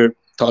interested to hear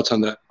thoughts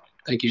on that.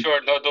 Thank you.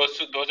 Sure. No, those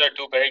are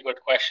two very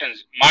good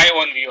questions. My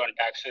own view on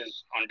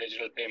taxes on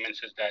digital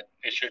payments is that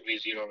it should be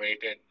zero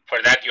rated. For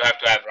that, you have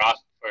to have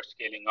RASP for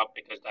scaling up,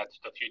 because that's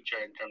the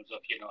future in terms of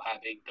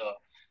having the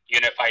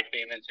unified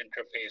payments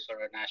interface,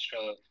 or a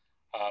national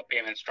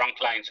payments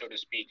trunk line, so to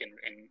speak, in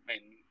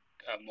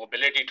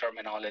mobility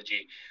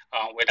terminology.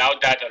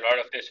 Without that, a lot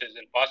of this is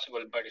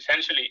impossible. But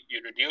essentially, you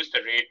reduce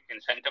the rate,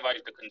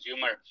 incentivize the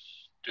consumer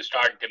to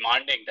start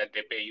demanding that they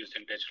pay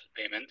using digital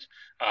payments,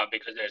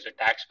 because there's a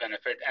tax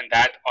benefit, and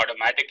that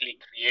automatically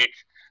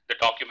creates the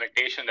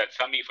documentation that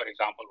Sami, for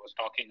example, was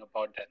talking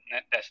about,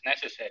 that's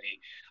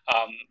necessary.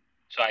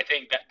 So I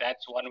think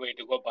that's one way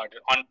to go about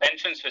it. On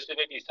pension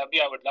specifically, Sabi,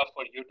 I would love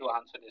for you to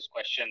answer this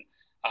question,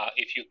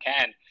 if you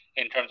can,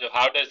 in terms of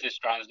how does this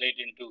translate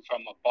into,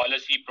 from a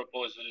policy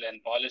proposal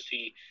and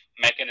policy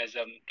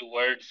mechanism,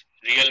 towards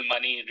real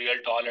money, real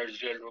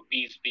dollars, real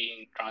rupees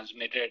being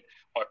transmitted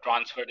or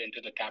transferred into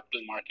the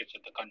capital markets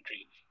of the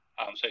country.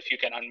 So if you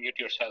can unmute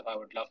yourself, I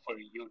would love for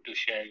you to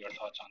share your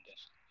thoughts on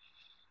this.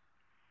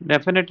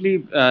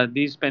 Definitely,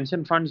 these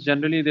pension funds,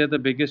 generally they're the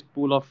biggest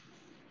pool of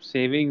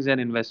savings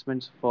and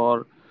investments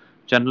for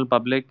general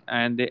public,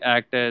 and they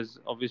act as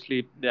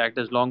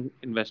long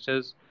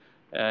investors.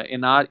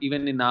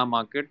 Even in our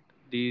market,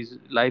 these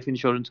life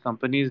insurance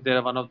companies, they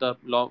are one of the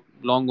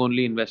long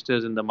only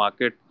investors in the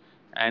market,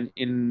 and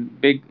in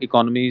big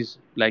economies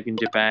like in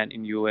Japan,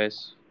 in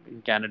US,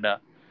 in Canada,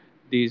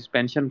 these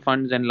pension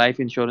funds and life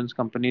insurance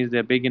companies,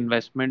 they're big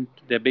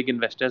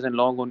investors and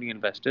long only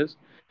investors.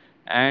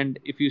 And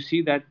if you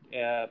see that,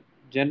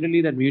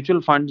 generally that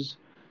mutual funds,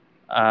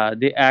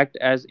 they act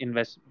as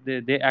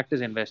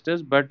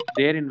investors, but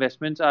their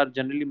investments are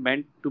generally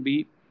meant to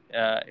be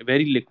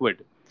very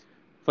liquid.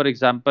 For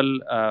example,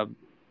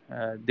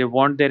 they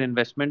want their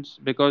investments,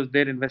 because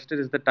their investor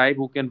is the type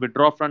who can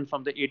withdraw funds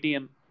from the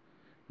ATM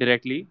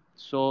directly.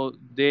 So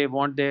they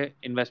want their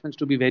investments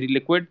to be very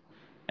liquid,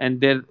 and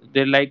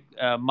they're like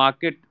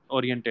market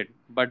oriented.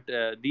 But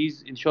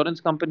these insurance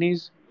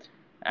companies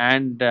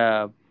and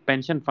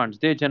pension funds,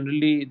 their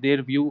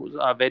views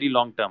are very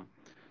long term.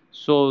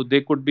 So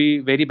they could be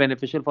very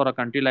beneficial for a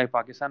country like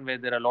Pakistan, where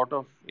there are a lot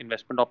of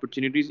investment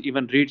opportunities.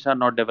 Even REITs are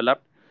not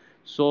developed.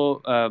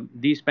 So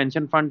these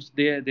pension funds,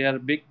 they're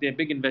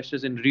big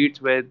investors in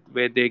REITs,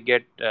 where they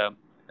get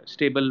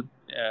stable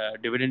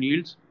dividend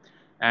yields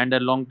and a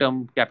long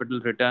term capital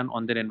return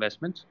on their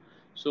investments.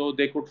 So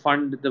they could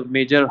fund the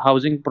major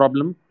housing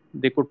problem.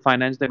 They could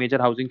finance the major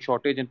housing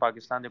shortage in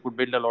Pakistan. They could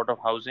build a lot of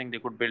housing. They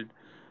could build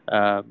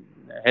uh,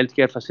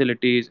 healthcare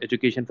facilities,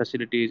 education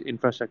facilities,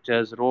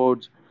 infrastructures,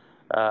 roads,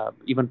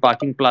 even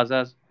parking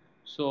plazas.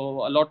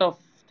 So a lot of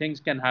things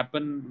can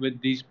happen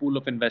with these pool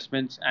of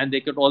investments, and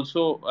they could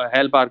also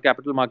help our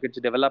capital markets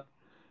develop,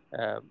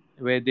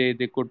 where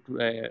they could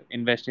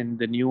invest in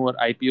the newer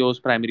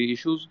IPOs, primary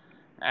issues,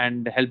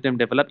 and help them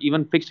develop.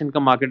 Even fixed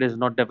income market is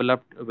not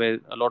developed, where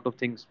a lot of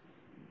things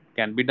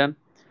can be done.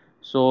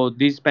 So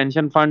these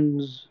pension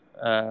funds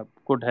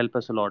could help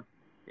us a lot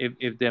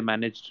if they're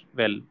managed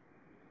well.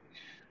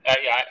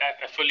 Yeah,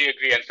 I fully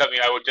agree. And something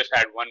I would just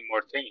add one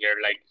more thing here,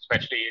 like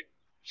especially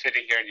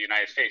sitting here in the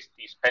United States,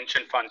 these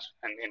pension funds,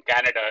 and in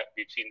Canada,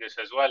 we've seen this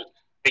as well,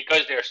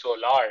 because they're so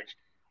large.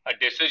 A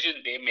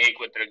decision they make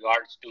with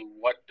regards to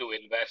what to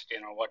invest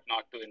in or what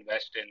not to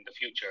invest in the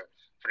future.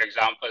 For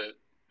example,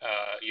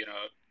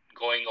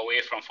 going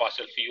away from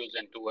fossil fuels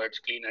and towards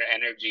cleaner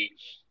energy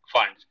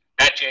funds,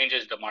 that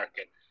changes the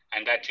market,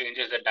 and that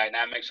changes the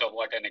dynamics of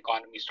what an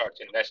economy starts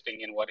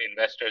investing in, what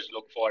investors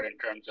look for in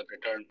terms of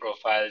return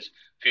profiles,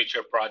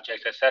 future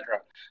projects,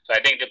 etc. So I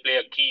think they play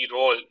a key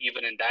role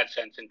even in that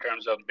sense, in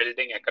terms of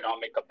building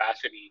economic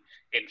capacity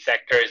in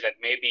sectors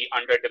that may be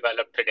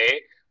underdeveloped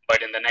today,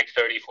 but in the next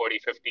 30, 40,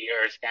 50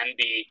 years can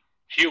be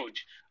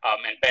huge.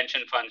 And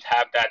pension funds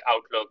have that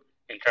outlook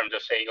in terms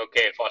of saying,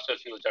 okay, fossil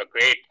fuels are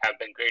great, have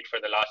been great for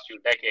the last few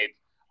decades.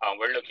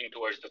 We're looking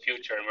towards the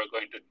future, and we're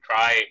going to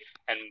try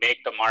and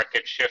make the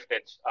market shift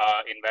its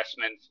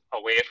investments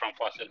away from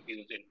fossil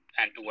fuels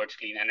and towards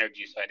clean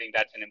energy. So I think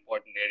that's an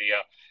important area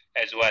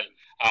as well.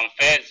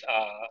 Faiz,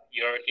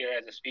 you're here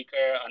as a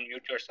speaker.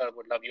 Unmute yourself.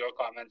 Would love your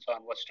comments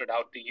on what stood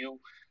out to you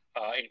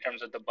in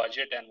terms of the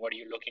budget, and what are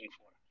you looking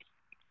for?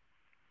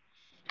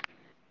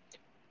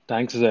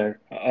 Thanks, Zair.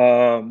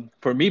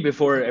 For me,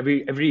 before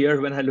every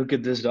year when I look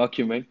at this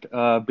document,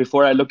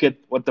 before I look at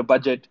what the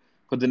budget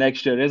for the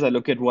next year is, I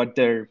look at what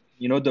their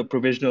the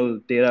provisional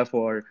data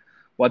for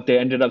what they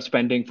ended up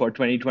spending for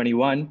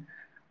 2021,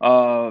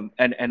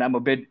 and I'm a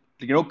bit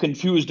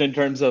confused in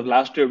terms of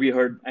last year we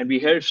heard, and we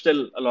hear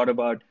still a lot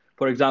about,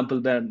 for example,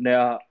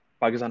 the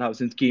Pakistan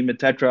Housing Scheme,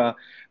 etc.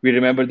 We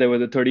remember there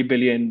was a 30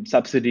 billion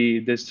subsidy,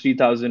 this 3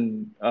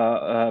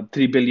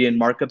 billion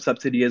markup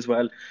subsidy as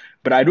well.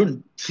 But I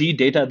don't see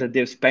data that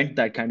they've spent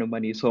that kind of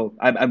money. So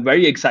I'm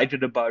very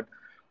excited about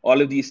all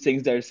of these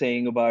things they're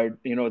saying about,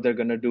 they're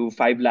going to do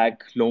 5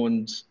 lakh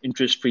loans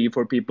interest free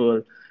for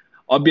people.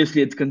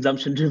 Obviously, it's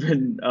consumption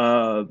driven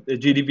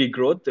GDP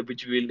growth,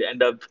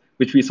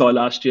 which we saw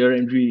last year,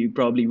 and we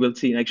probably will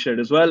see next year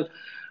as well.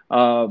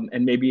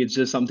 And maybe it's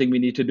just something we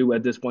need to do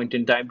at this point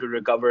in time to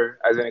recover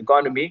as an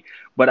economy.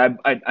 But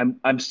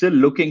I'm still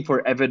looking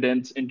for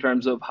evidence in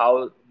terms of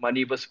how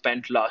money was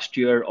spent last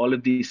year, all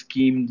of these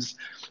schemes,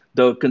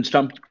 the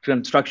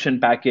construction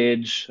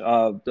package,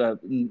 the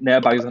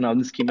Naya Pakistan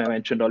Housing Scheme I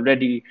mentioned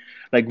already.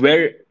 Like,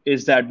 where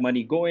is that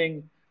money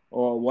going,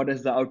 or what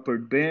has the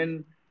output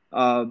been?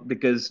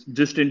 Because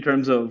just in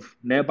terms of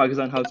Naya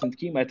Pakistan Housing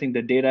Scheme, I think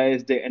the data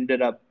is they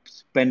ended up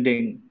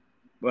spending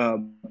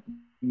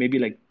maybe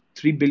like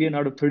 3 billion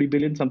out of 30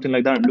 billion, something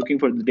like that. I'm looking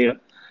for the data.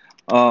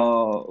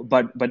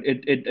 But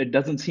it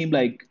doesn't seem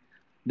like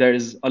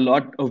there's a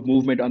lot of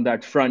movement on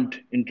that front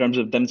in terms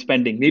of them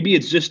spending. Maybe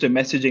it's just a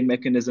messaging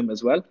mechanism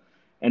as well,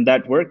 and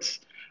that works.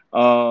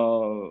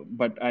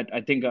 But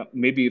I think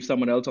maybe if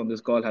someone else on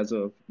this call has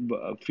a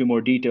few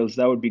more details,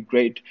 that would be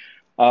great.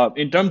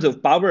 In terms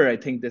of power, I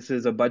think this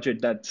is a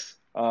budget that's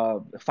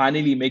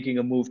finally making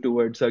a move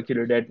towards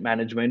circular debt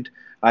management.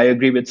 I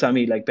agree with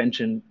Sami, like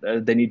pension,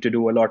 they need to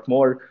do a lot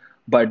more.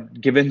 But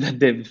given that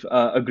they've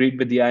agreed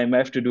with the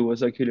IMF to do a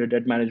circular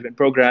debt management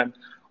program,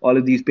 all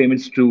of these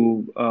payments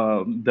to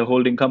the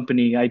holding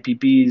company,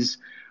 IPPs,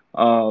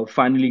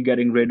 finally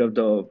getting rid of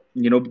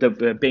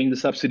the paying the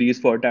subsidies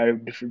for tariff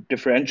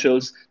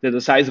differentials. There's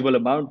a sizable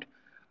amount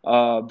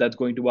that's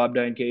going to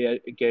Abda and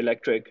K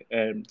Electric,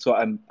 and so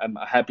I'm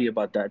happy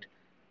about that.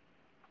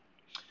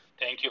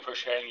 Thank you for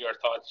sharing your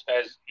thoughts.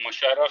 As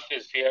Musharraf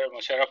is here,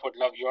 Musharraf would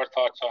love your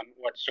thoughts on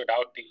what stood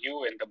out to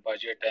you in the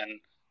budget and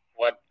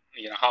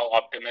how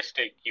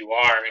optimistic you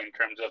are in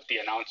terms of the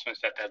announcements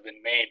that have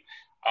been made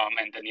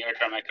and the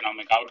near-term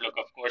economic outlook.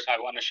 Of course, I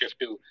want to shift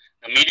to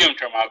the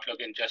medium-term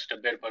outlook in just a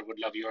bit, but would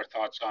love your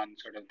thoughts on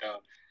sort of the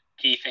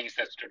key things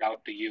that stood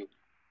out to you.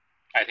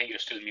 I think you're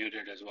still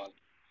muted as well.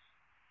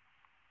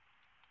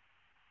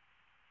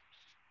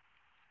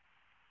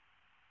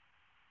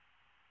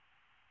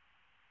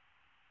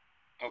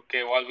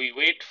 Okay, while we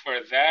wait for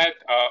that,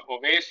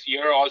 Owais,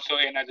 you're also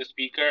in as a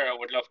speaker. I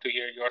would love to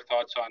hear your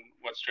thoughts on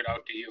what stood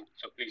out to you.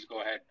 So please go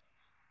ahead.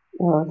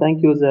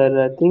 Thank you,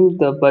 sir. I think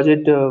the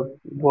budget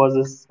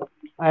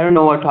I don't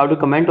know how to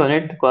comment on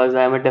it because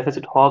I am a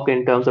deficit hawk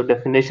in terms of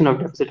definition of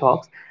deficit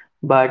hawks.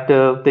 But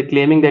they're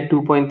claiming that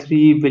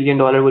 $2.3 billion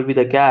will be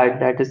the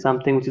CAD. That is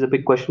something which is a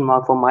big question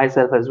mark for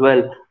myself as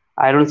well.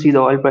 I don't see the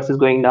oil prices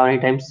going down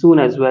anytime soon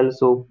as well.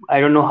 So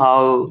I don't know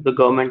how the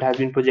government has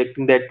been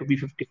projecting that to be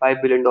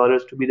 $55 billion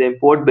to be the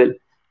import bill,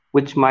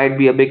 which might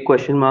be a big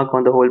question mark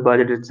on the whole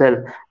budget itself.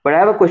 But I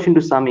have a question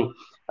to Sami.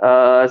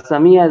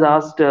 Sami has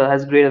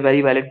raised a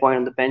very valid point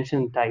on the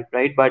pension type,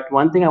 right? But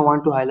one thing I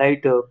want to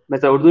highlight, मैं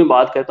sir Urdu में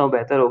बात करता हूँ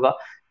बेहतर होगा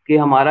कि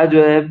हमारा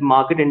जो है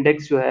मार्केट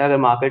इंडेक्स जो है अगर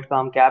मार्केट का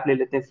हम कैप ले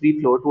लेते हैं फ्री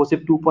फ्लोट वो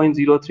सिर्फ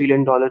 2.0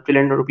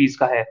 ट्रिलियन रुपीस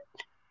का है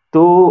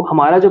तो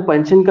हमारा जो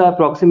पेंशन का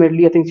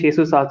approximately I think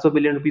 600-700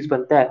 billion rupees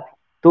बनता है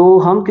तो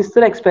हम किस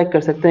तरह एक्सपेक्ट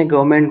कर सकते हैं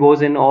government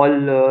goes in all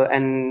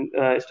and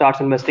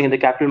starts investing in the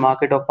capital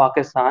market of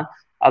Pakistan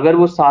अगर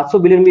वो 700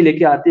 बिलियन भी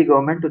लेके आती है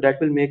गवर्नमेंट तो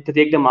that will make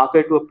take the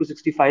market to up to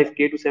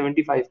 65K to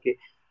 75K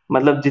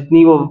मतलब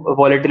जितनी वो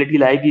वॉलेटिलिटी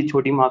लाएगी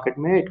छोटी मार्केट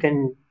में it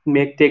can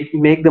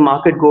make the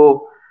market go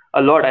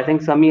a lot. I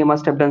think Sami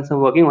must have done some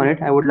working on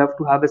it. I would love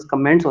to have his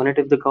comments on it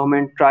if the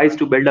government tries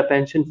to build a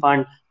pension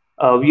fund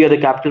via the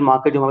capital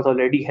market जो हमारे पास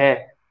already है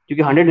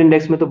क्योंकि 100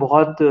 index में तो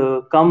बहुत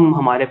कम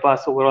हमारे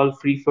पास overall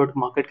free float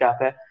market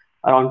cap है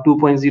अराउंड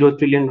 2.0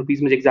 ट्रिलियन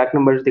रुपीस मुझे एग्जैक्ट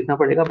नंबर देखना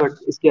पड़ेगा बट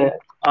इसके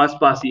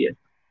आसपास ही है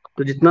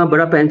तो जितना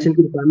बड़ा पेंशन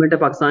की रिक्वायरमेंट है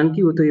पाकिस्तान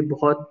की वो तो ये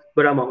बहुत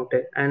बड़ा अमाउंट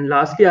है and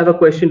lastly I have a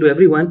question to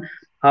everyone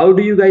how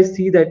do you guys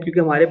see that क्योंकि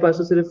हमारे पास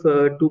तो सिर्फ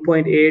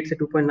 2.8 से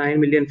 2.9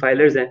 मिलियन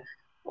फाइलर्स हैं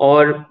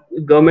और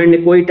गवर्नमेंट ने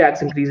कोई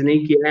टैक्स इंक्रीज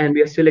नहीं किया है and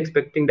we are still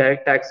expecting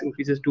direct tax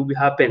increases to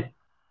be happen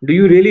do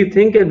you really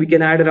think that we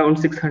can add around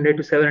 600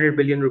 to 700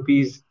 billion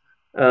rupees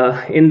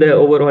in the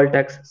overall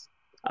taxes?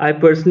 I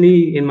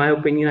personally, in my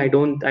opinion,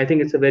 I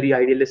think it's a very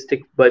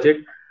idealistic budget.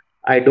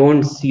 I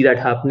don't see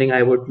that happening.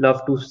 I would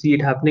love to see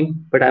it happening,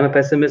 but I'm a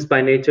pessimist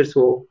by nature,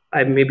 so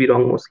I may be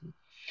wrong mostly.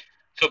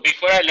 So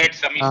before I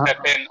let Sami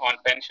step in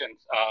on pensions,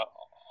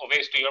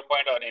 Owais, to your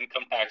point on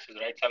income taxes,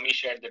 right? Sami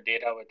shared the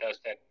data with us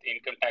that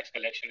income tax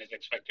collection is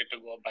expected to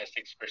go up by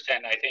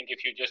 6%. I think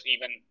if you just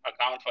even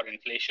account for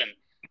inflation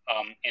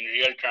in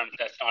real terms,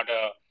 that's not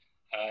a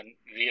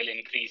real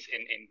increase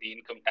in the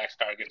income tax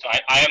target. So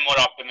I am more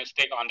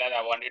optimistic on that.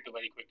 I wanted to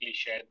very quickly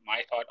share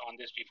my thought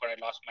on this before I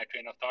lost my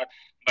train of thought.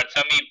 But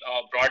Sami,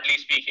 broadly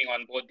speaking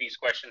on both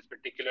these questions,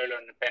 particularly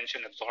on the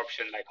pension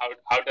absorption, like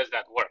how does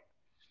that work?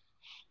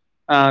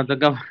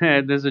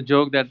 There's a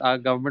joke that our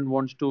government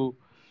wants to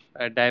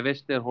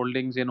divest their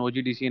holdings in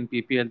OGDC and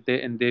PPL,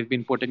 and they've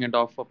been putting it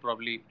off for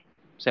probably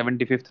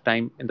 75th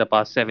time in the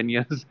past 7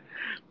 years,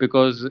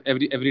 because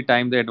every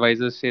time the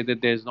advisors say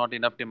that there's not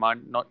enough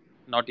demand,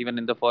 not even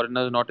in the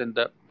foreigners, not in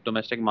the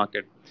domestic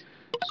market.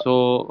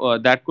 So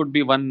that could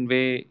be one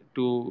way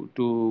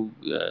to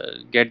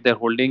get their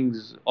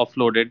holdings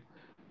offloaded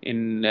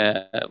in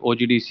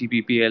OGDC,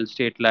 PPL,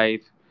 State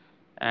Life,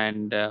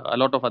 and a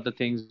lot of other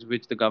things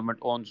which the government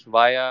owns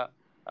via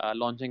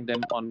launching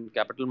them on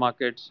capital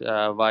markets,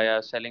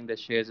 via selling their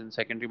shares in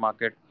secondary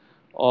market,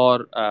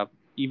 or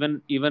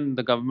even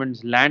the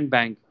government's land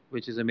bank,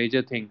 which is a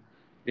major thing.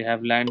 They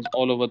have lands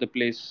all over the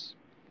place,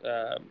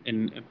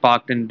 in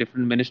parked in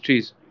different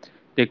ministries.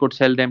 They could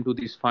sell them to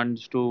these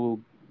funds to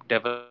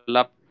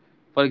develop.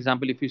 For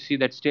example, if you see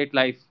that State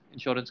Life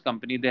Insurance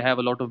Company, they have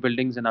a lot of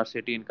buildings in our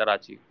city in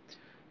Karachi,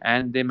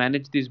 and they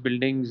manage these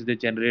buildings. They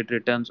generate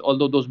returns,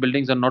 although those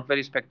buildings are not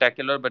very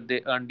spectacular, but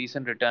they earn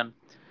decent return,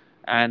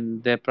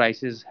 and their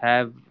prices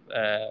have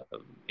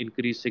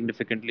increased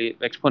significantly,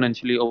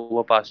 exponentially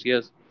over past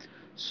years.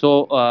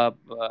 So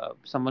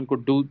someone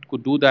could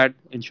do that.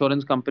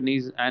 Insurance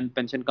companies and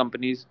pension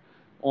companies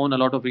own a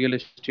lot of real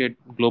estate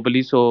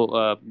globally,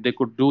 so they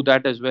could do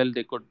that as well.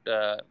 They could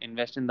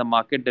invest in the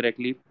market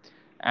directly,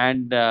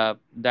 and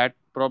that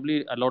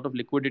probably a lot of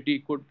liquidity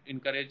could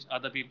encourage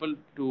other people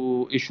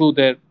to issue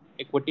their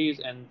equities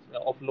and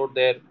offload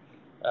their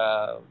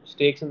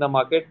stakes in the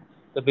market.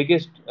 The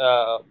biggest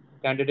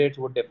candidates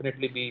would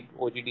definitely be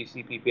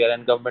OGDC, PPL,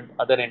 and government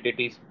other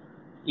entities.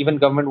 Even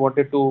government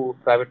wanted to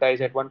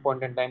privatize at one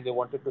point in time. They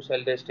wanted to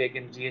sell their stake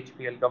in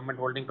GHPL, Government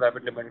Holding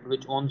Private Limited,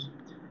 which owns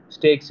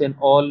stakes in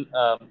all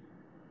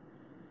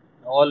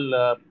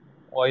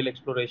oil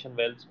exploration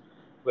wells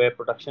where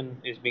production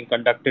is being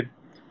conducted.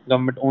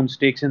 Government owns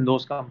stakes in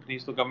those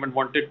companies, so government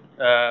wanted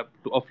to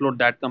offload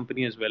that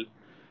company as well.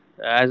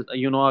 As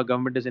you know, our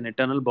government is an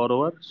eternal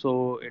borrower,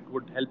 so it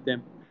would help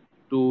them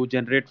to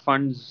generate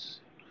funds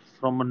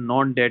from a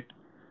non-debt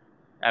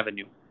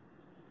avenue.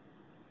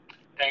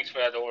 Thanks for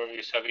that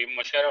overview, Sabi.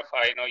 Musharraf,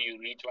 I know you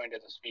rejoined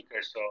as a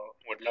speaker, so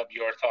would love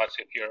your thoughts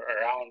if you're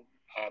around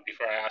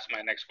before I ask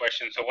my next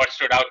question. So, what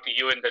stood out to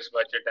you in this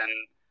budget, and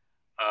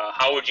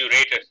how would you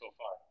rate it so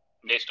far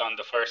based on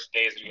the first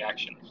day's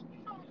reactions?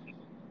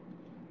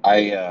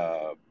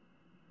 I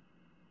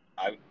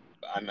I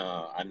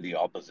I'm the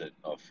opposite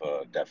of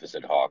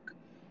deficit hawk,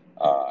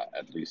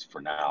 at least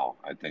for now.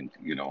 I think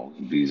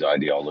these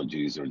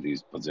ideologies or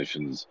these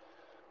positions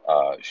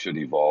should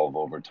evolve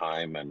over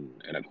time and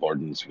in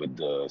accordance with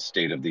the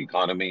state of the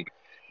economy,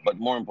 but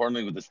more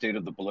importantly, with the state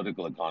of the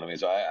political economy.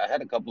 So I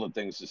had a couple of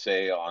things to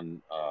say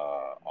on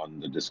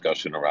the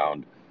discussion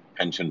around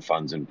pension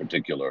funds in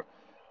particular,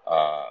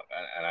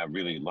 and I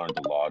really learned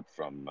a lot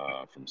from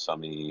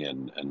Sami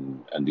and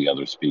the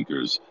other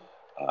speakers.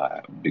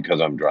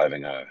 Because I'm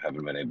driving, I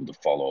haven't been able to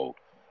follow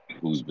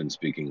who's been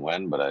speaking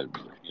when, but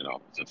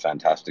it's a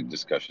fantastic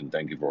discussion.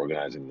 Thank you for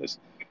organizing this.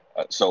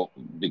 So,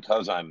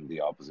 because I'm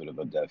the opposite of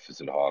a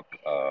deficit hawk,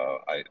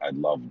 I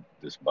love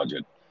this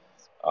budget.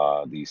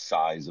 The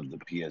size of the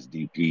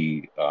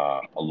PSDP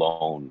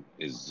alone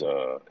is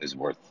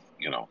worth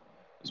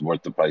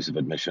the price of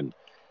admission.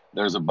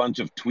 There's a bunch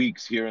of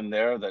tweaks here and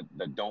there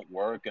that don't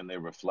work, and they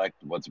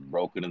reflect what's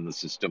broken in the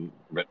system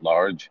writ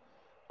large.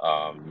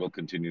 We'll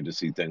continue to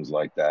see things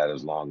like that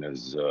as long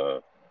as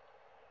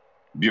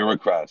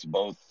bureaucrats,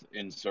 both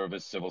in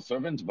service civil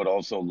servants, but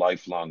also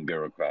lifelong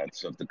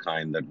bureaucrats of the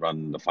kind that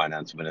run the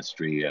finance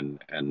ministry and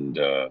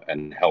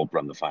help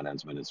run the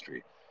finance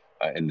ministry.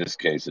 In this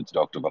case, it's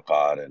Dr.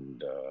 Waqar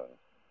and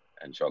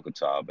Shaukat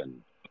Saab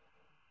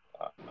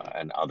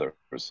and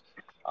others.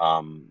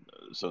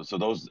 So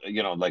those,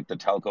 like the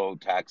telco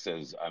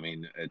taxes. I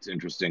mean, it's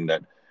interesting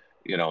that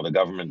the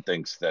government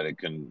thinks that it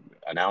can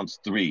announce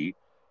three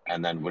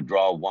and then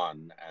withdraw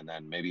one, and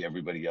then maybe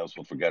everybody else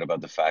will forget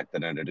about the fact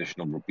that an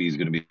additional rupee is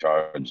going to be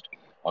charged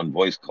on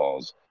voice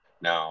calls.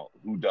 Now,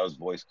 who does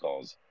voice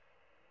calls?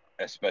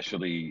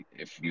 Especially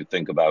if you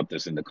think about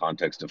this in the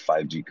context of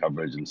 5G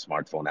coverage and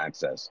smartphone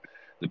access.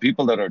 The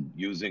people that are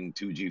using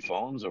 2G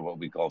phones, or what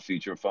we call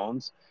feature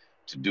phones,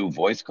 to do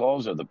voice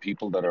calls are the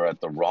people that are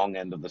at the wrong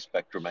end of the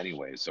spectrum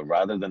anyway. So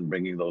rather than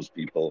bringing those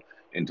people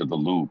into the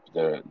loop,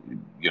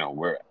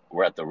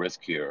 we're at the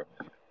risk here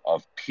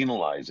of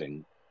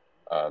penalizing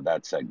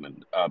that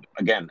segment.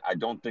 Again, I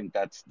don't think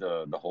that's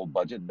the whole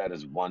budget. That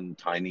is one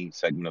tiny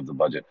segment of the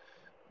budget.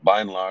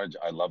 By and large,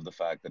 I love the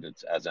fact that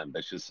it's as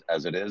ambitious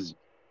as it is.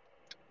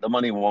 The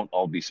money won't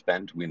all be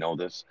spent. We know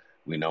this.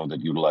 We know that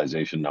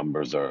utilization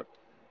numbers are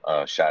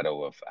a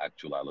shadow of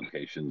actual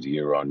allocations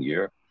year on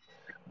year.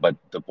 But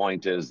the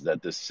point is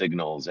that this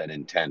signals an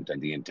intent,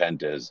 and the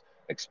intent is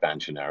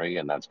expansionary,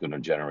 and that's going to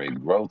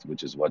generate growth,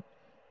 which is what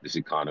this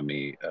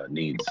economy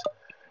needs.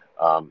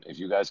 If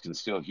you guys can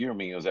still hear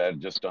me, Uzair,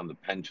 just on the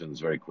pensions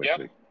very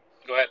quickly.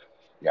 Yeah, go ahead.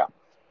 Yeah.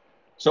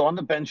 So on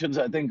the pensions,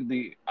 I think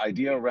the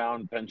idea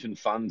around pension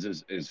funds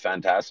is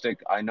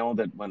fantastic. I know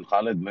that when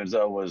Khalid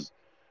Mirza was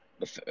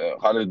the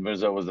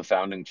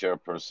founding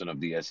chairperson of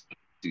the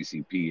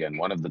SECP, and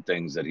one of the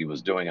things that he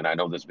was doing, and I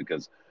know this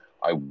because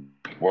I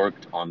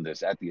worked on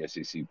this at the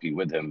SECP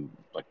with him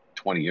like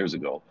 20 years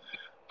ago.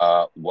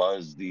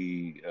 was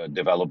the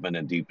development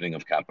and deepening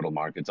of capital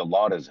markets. A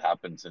lot has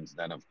happened since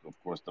then. Of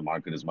course, the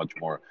market is much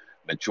more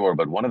mature,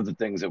 but one of the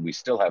things that we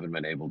still haven't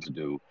been able to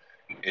do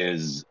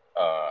is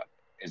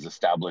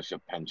establish a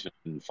pension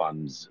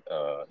funds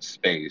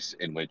space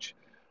in which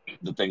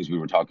the things we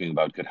were talking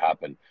about could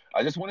happen.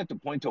 I just wanted to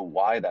point to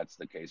why that's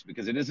the case,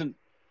 because it isn't,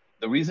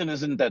 the reason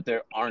isn't that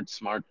there aren't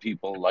smart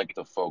people like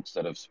the folks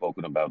that have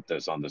spoken about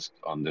this in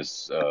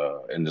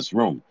this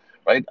room,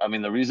 right? I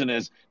mean, the reason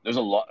is there's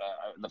a lot.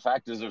 The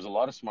fact is there's a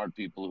lot of smart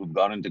people who've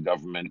gone into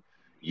government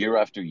year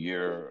after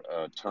year,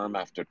 term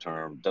after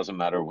term. Doesn't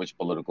matter which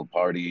political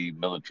party,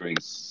 military,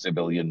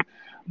 civilian,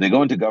 they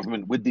go into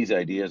government with these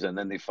ideas, and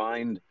then they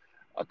find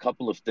a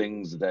couple of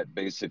things that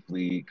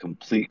basically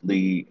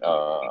completely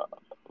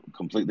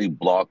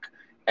block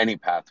any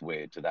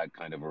pathway to that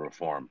kind of a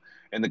reform.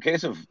 In the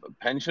case of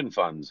pension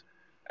funds,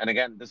 and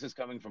again, this is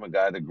coming from a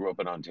guy that grew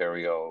up in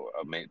Ontario,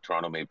 a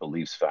Toronto Maple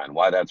Leafs fan.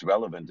 Why that's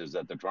relevant is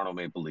that the Toronto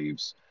Maple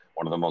Leafs,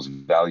 one of the most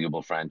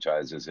valuable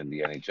franchises in the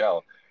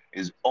NHL,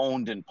 is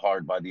owned in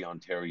part by the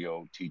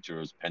Ontario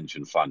Teachers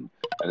Pension Fund.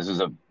 And this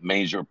is a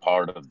major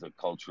part of the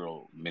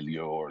cultural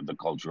milieu or the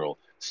cultural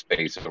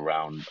space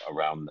around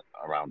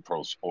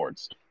pro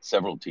sports.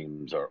 Several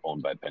teams are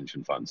owned by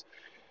pension funds.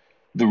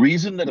 The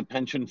reason that a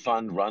pension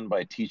fund run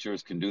by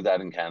teachers can do that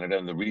in Canada,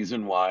 and the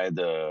reason why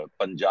the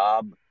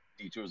Punjab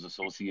Teachers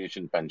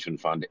Association pension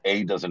fund,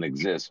 A, doesn't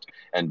exist,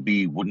 and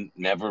B, wouldn't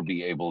never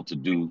be able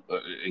to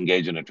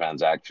engage in a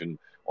transaction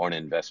or an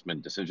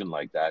investment decision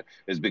like that,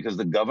 is because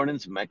the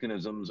governance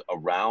mechanisms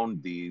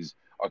around these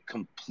are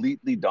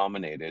completely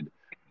dominated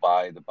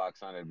by the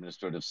Pakistan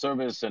Administrative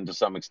Service and to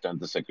some extent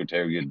the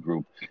Secretariat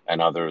Group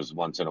and others,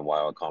 once in a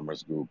while, a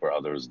Commerce Group or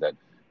others that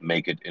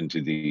make it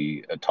into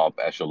the top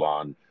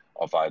echelon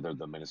of either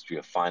the Ministry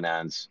of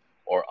Finance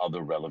or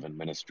other relevant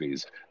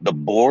ministries. The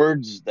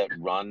boards that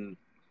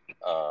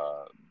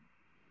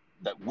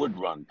would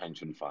run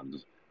pension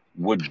funds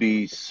would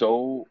be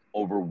so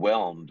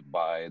overwhelmed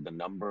by the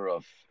number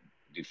of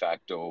de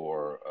facto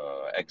or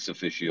ex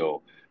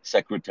officio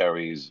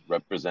secretaries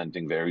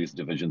representing various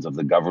divisions of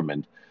the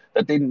government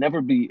that they'd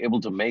never be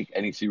able to make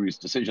any serious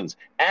decisions.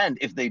 And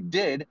if they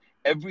did,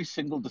 every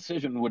single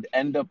decision would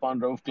end up on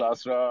Rauf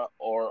Klasra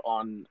or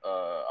on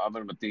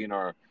Amir Mateen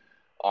or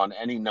on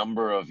any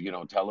number of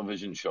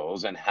television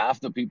shows, and half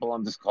the people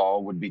on this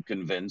call would be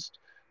convinced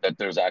that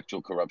there's actual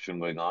corruption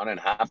going on, and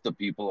half the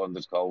people on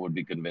this call would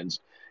be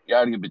convinced,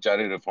 yaar ye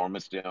bichare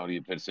reformist hain aur ye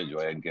phir se jo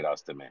hai inke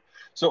raaste mein.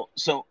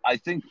 So I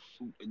think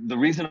the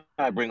reason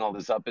I bring all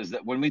this up is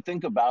that when we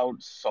think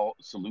about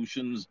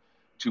solutions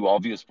to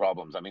obvious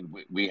problems, I mean,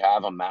 we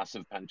have a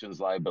massive pensions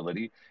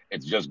liability.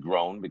 It's just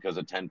grown because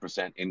a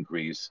 10%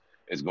 increase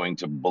is going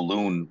to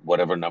balloon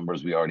whatever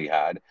numbers we already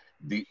had.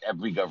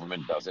 Every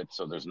government does it,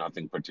 so there's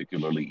nothing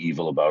particularly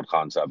evil about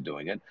Khan Saab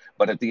doing it.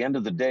 But at the end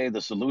of the day,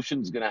 the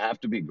solution is going to have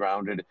to be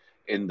grounded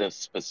in the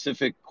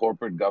specific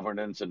corporate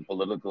governance and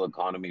political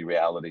economy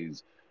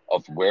realities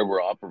of where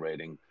we're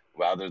operating,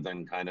 rather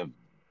than kind of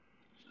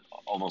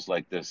almost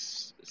like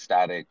this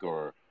static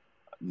or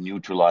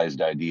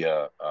neutralized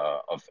idea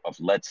of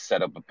let's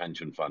set up a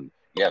pension fund.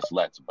 Yes,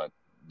 let's, but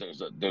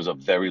there's a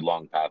very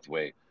long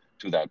pathway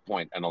to that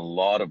point, and a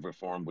lot of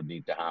reform would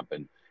need to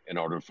happen in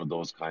order for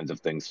those kinds of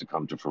things to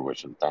come to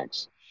fruition.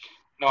 Thanks.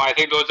 No, I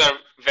think those are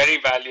very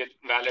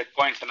valid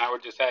points, and I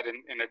would just add,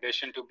 in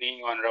addition to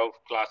being on Rauf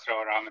Klasra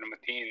or Amir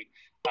Mateen,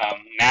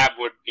 NAB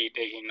would be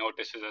taking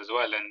notices as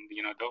well, and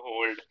the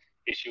old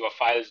issue of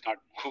files not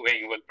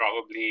moving will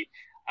probably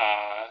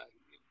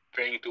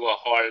bring to a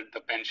halt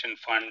the pension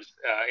funds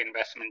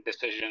investment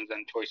decisions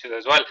and choices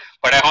as well.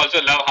 But I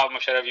also love how,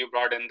 Musharraf, you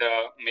brought in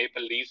the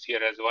Maple Leafs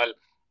here as well.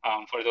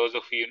 For those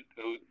of you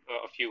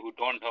who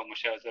don't know,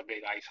 Musharraf is a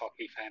big ice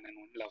hockey fan and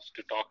loves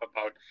to talk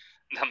about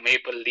the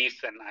Maple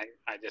Leafs, and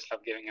I just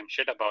love giving him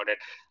shit about it.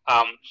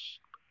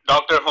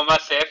 Dr. Huma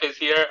Saif is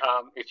here.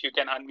 If you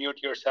can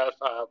unmute yourself,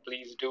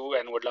 please do,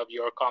 and would love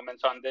your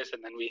comments on this.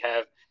 And then we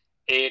have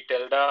A.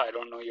 Tilda, I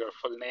don't know your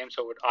full name,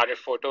 so would Arif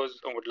Photos,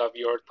 would love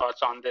your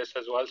thoughts on this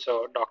as well.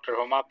 So Dr.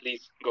 Huma,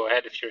 please go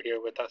ahead if you're here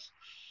with us.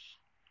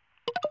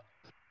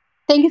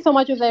 Thank you so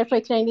much, Uzair, for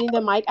extending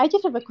the mic. I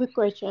just have a quick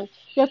question.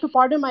 You have to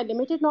pardon my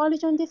limited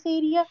knowledge on this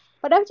area,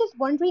 but I was just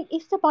wondering,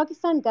 is the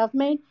Pakistan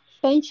government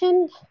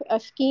pension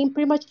scheme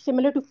pretty much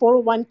similar to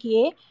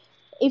 401k?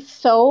 If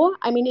so,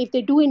 I mean, if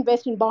they do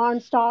invest in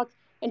bonds, stocks,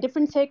 and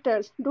different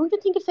sectors, don't you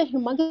think it's a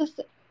humongous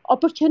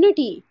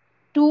opportunity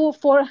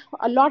for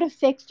a lot of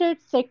sectors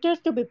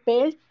to be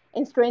built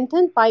and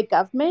strengthened by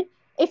government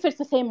if it's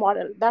the same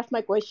model? That's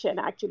my question,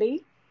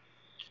 actually.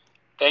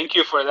 Thank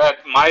you for that.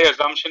 My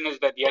assumption is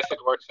that yes, it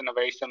works in a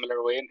very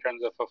similar way in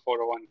terms of a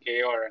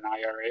 401k or an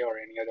IRA or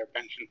any other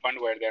pension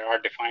fund where there are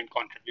defined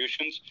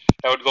contributions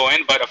that would go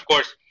in. But of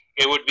course,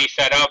 it would be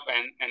set up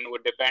and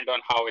would depend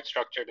on how it's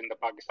structured in the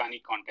Pakistani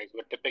context.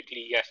 But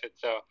typically, yes,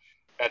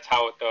 that's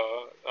how the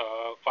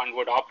fund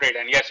would operate.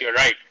 And yes, you're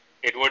right.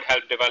 It would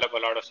help develop a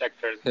lot of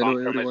sectors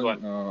long term as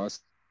well.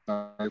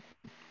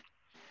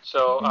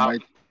 So,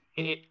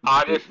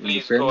 Arif,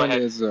 please go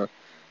ahead. Is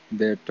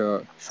that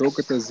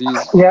Shaukat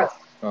Aziz. Yeah.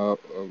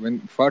 when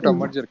FATA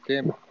merger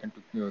came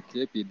into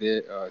KP,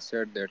 they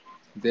said that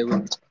they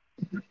will.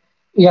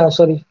 Yeah,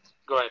 sorry.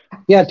 Go ahead.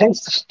 Yeah,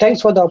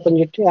 thanks for the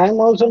opportunity. I'm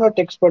also not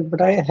expert,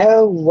 but I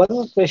have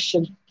one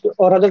question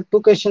or rather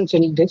two questions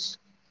in this.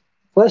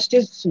 First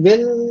is,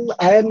 will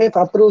IMF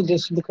approve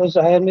this because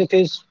IMF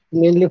is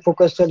mainly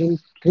focused on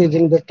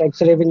increasing the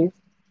tax revenue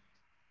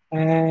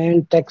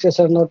and taxes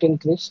are not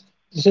increased.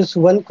 This is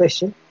one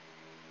question.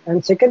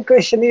 And second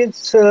question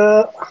is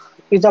about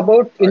I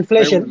would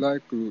inflation.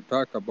 like to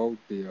talk about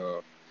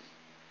the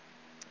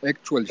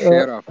actual Uh,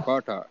 share of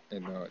FATA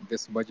in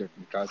this budget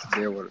because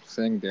they were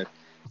saying that.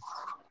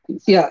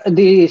 yeah,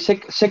 the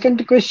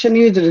second question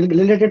is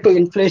related to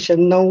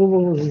inflation. Now,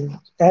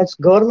 as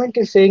government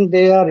is saying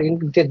they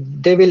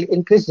will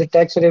increase the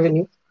tax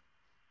revenue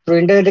through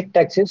indirect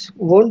taxes,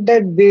 won't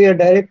that be a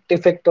direct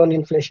effect on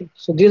inflation?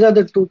 So these are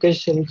the two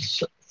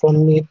questions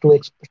from me to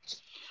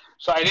experts.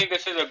 So I think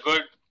this is a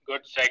good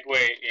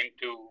segue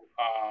into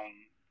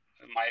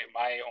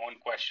my own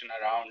question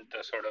around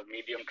the sort of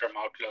medium term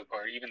outlook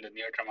or even the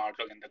near term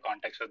outlook in the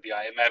context of the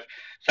IMF.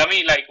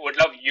 Sami, like, would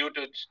love you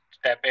to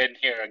step in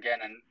here again.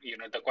 And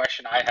the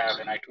question I have,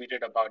 and I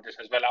tweeted about this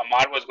as well.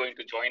 Amar was going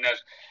to join us,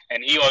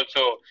 and he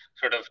also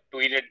sort of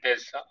tweeted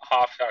this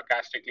half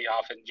sarcastically,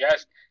 half in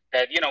jest.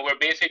 That we're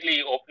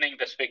basically opening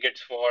the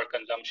spigots for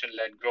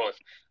consumption-led growth,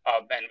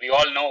 and we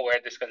all know where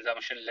this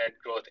consumption-led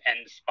growth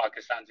ends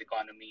Pakistan's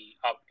economy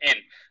up in.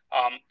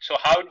 So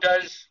how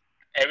does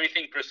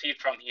everything proceed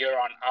from here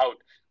on out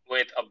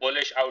with a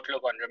bullish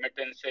outlook on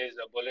remittances,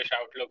 a bullish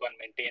outlook on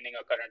maintaining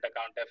a current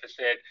account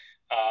deficit,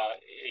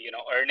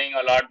 earning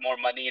a lot more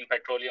money in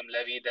petroleum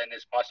levy than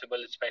is possible,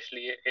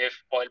 especially if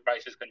oil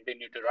prices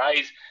continue to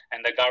rise,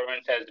 and the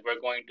government says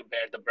we're going to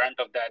bear the brunt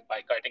of that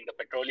by cutting the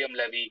petroleum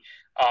levy.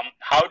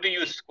 How do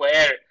you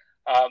square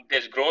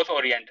this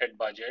growth-oriented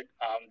budget,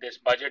 this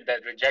budget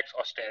that rejects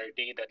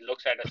austerity, that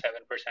looks at a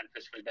 7%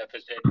 fiscal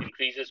deficit,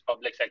 increases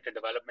public sector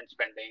development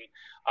spending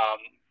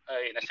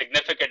in a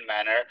significant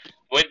manner,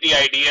 with the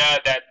idea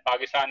that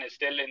Pakistan is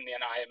still in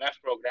an IMF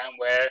program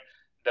where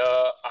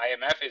the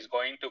IMF is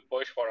going to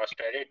push for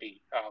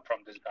austerity from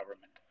this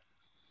government?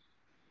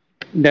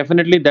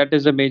 Definitely, that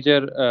is a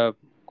major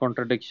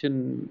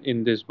contradiction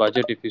in this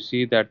budget. If you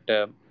see that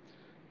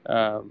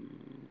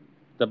um,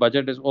 the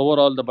budget is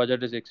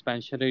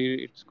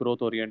expansionary, it's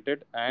growth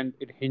oriented, and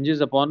it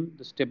hinges upon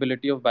the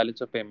stability of balance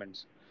of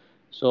payments.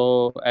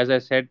 So, as I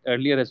said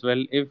earlier as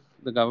well, if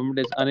the government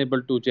is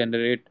unable to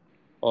generate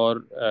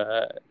or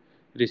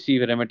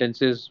receive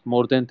remittances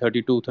more than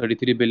 32,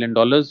 $33 billion,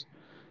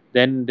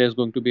 then there's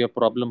going to be a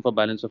problem for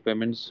balance of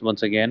payments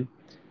once again.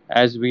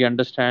 As we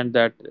understand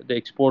that the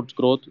exports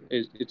growth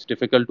it's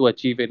difficult to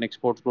achieve an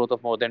exports growth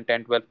of more than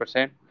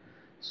 10-12%.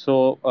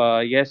 So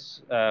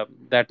yes,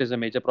 that is a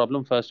major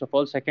problem. First of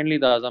all, secondly,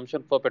 the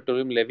assumption for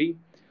petroleum levy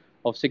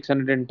of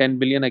 610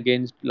 billion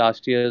against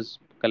last year's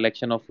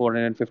collection of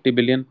 450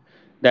 billion,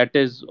 that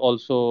is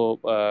also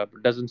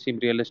doesn't seem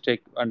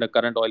realistic under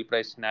current oil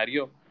price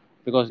scenario,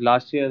 because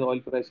last year the oil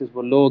prices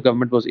were low,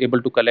 government was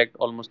able to collect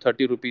almost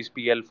 30 rupees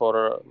PL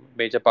for a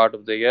major part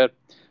of the year.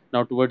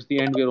 Now towards the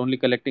end we are only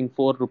collecting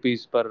 4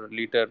 rupees per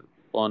liter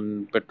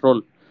on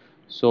petrol.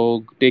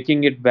 So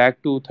taking it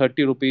back to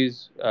 30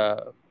 rupees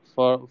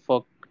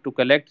for to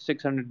collect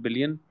 600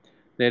 billion,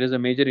 there is a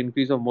major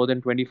increase of more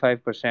than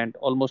 25%,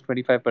 almost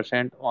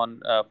 25% on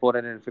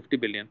 450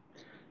 billion.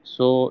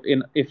 So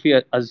if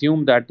we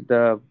assume that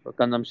the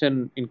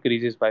consumption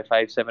increases by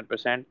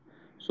 5-7%,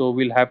 so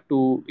we'll have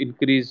to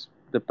increase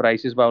the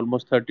prices by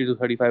almost 30 to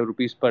 35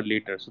 rupees per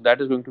liter. So that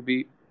is going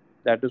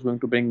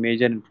to bring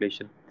major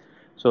inflation.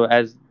 So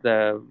as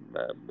the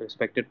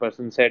respected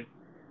person said,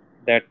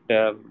 that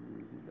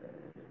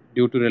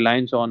due to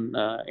reliance on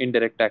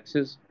indirect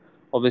taxes,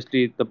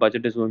 obviously the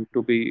budget is going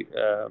to be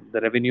the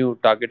revenue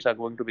targets are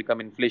going to become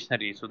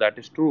inflationary. So that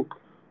is true.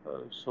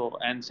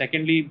 And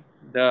secondly,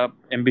 the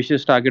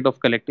ambitious target of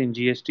collecting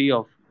GST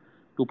of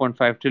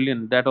 2.5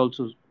 trillion, that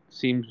also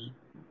seems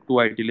too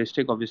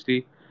idealistic.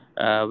 Obviously,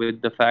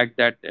 with the fact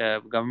that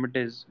government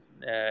is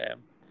uh,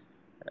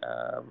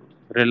 uh,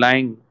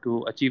 relying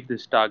to achieve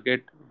this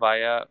target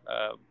via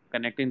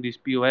connecting these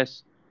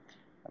POS,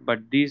 but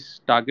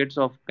these targets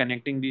of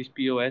connecting these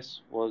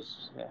POS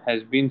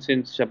has been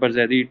since Shabar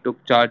Zaidi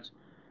took charge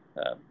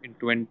in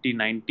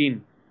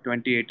 2019,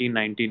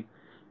 2018-19.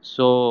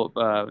 So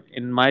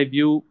in my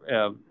view,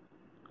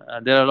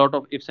 there are a lot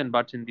of ifs and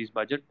buts in this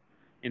budget,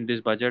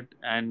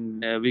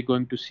 and we're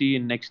going to see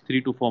in next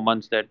 3 to 4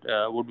 months that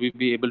would we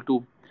be able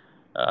to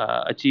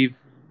achieve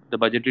the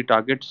budgetary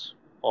targets,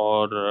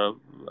 or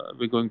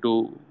we're going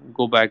to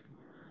go back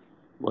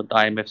what the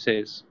IMF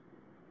says.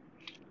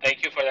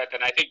 Thank you for that.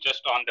 And I think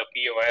just on the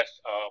POS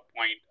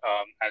point,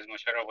 as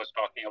Musharraf was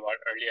talking about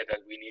earlier,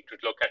 that we need to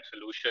look at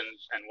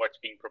solutions and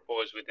what's being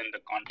proposed within the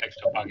context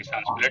of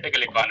Pakistan's political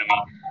economy,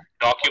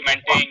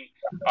 documenting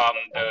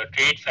the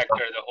trade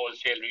sector, the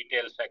wholesale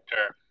retail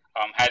sector,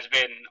 has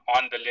been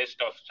on the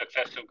list of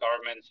successive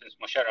governments since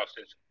Musharraf,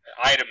 since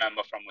I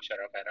remember from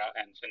Musharraf era,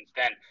 and since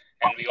then.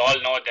 And we all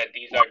know that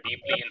these are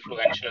deeply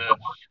influential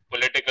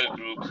political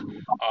groups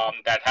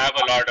that have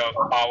a lot of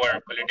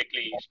power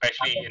politically,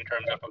 especially in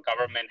terms of a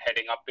government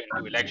heading up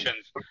into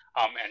elections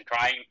and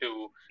trying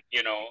to,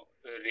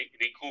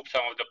 recoup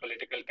some of the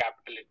political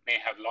capital it may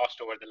have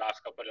lost over the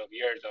last couple of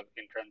years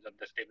in terms of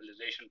the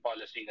stabilization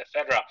policies,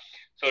 etc.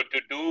 So to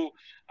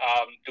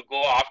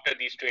go after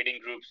these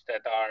trading groups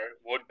that are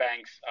vote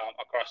banks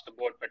across the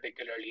board,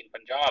 particularly in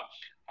Punjab,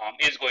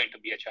 is going to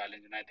be a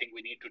challenge, and I think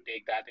we need to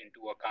take that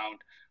into account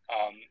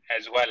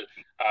as well.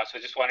 So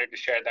just wanted to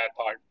share that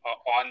thought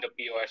on the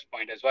POS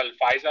point as well.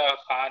 Faiza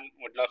Khan,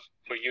 would love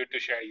for you to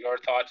share your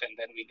thoughts, and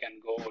then we can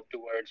go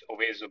towards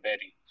Owais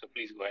Zuberi. So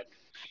please go ahead.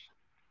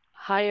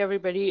 Hi,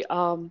 everybody.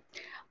 I'm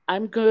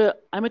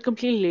a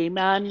complete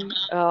layman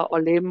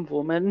or lame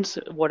woman,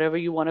 whatever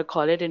you want to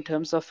call it, in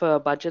terms of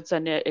budgets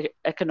and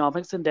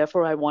economics, and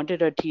therefore I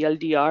wanted a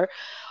TLDR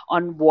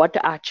on what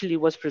actually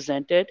was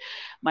presented.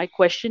 My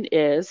question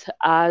is,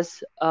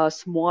 as a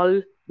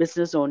small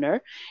business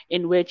owner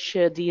in which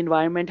the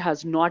environment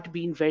has not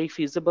been very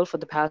feasible for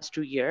the past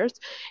 2 years,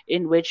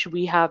 in which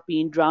we have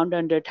been drowned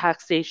under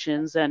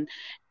taxations and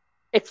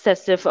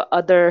excessive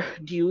other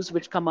dues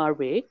which come our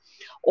way,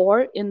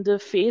 or in the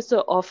face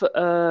of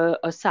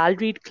a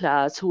salaried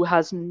class who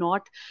has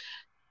not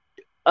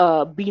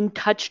been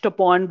touched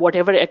upon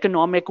whatever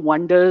economic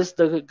wonders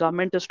the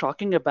government is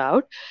talking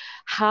about,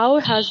 how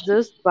has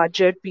this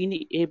budget been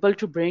able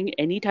to bring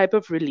any type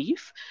of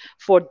relief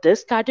for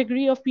this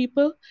category of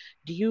people?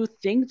 Do you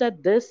think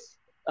that this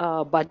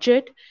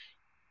budget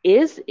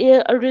is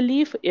a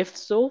relief? If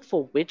so,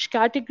 for which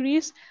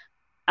categories?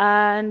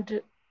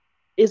 And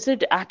is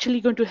it actually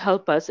going to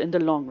help us in the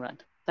long run?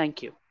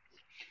 Thank you.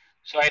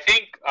 So I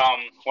think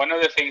one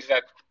of the things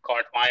that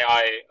caught my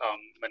eye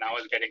when I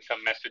was getting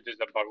some messages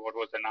about what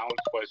was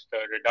announced was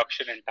the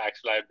reduction in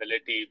tax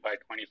liability by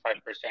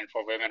 25%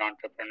 for women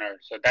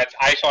entrepreneurs. So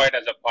I saw it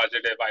as a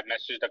positive. I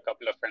messaged a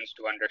couple of friends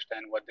to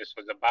understand what this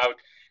was about,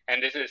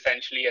 and this is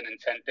essentially an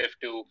incentive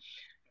to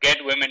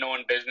get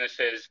women-owned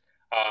businesses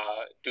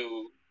to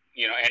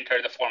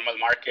enter the formal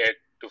market,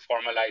 to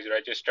formalize,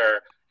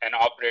 register, and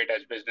operate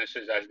as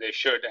businesses as they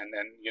should, and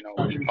then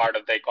be part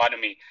of the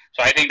economy.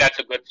 So I think that's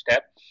a good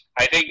step.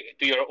 I think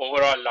to your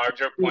overall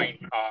larger point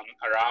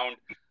around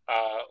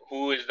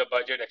who is the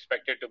budget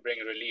expected to bring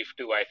relief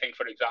to, I think,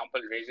 for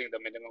example, raising the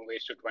minimum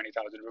wage to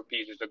 20,000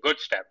 rupees is a good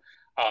step.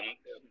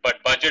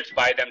 But budgets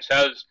by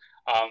themselves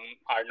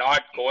are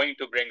not going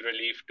to bring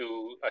relief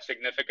to a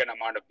significant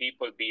amount of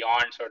people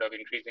beyond sort of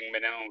increasing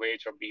minimum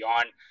wage or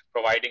beyond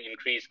providing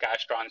increased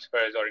cash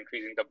transfers or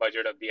increasing the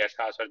budget of the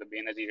SHAS or the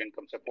Benazir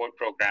Income Support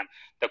Program.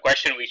 The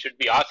question we should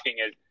be asking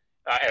is,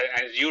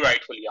 as you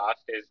rightfully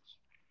asked, is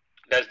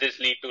does this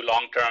lead to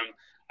long-term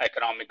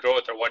economic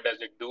growth, or what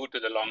does it do to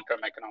the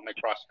long-term economic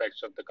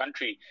prospects of the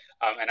country?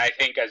 And I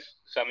think, as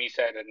Sami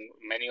said, and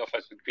many of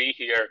us agree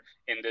here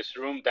in this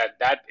room,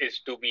 that is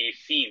to be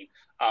seen,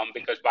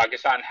 because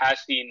Pakistan has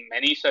seen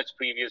many such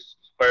previous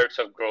spurts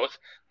of growth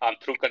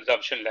through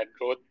consumption-led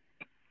growth.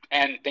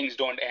 And things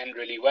don't end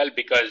really well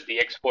because the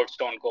exports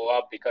don't go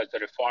up, because the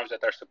reforms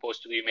that are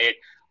supposed to be made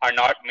are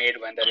not made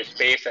when there is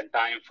space and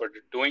time for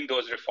doing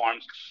those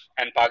reforms.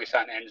 And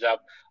Pakistan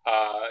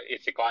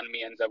its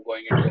economy ends up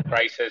going into a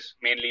crisis,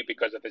 mainly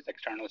because of its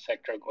external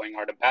sector going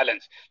out of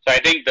balance. So I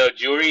think the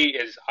jury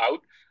is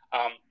out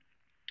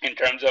in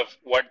terms of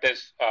what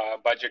this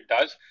budget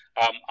does.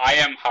 I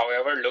am,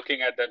 however,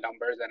 looking at the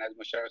numbers, and as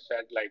Musharraf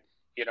said,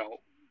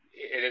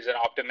 it is an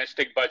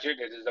optimistic budget.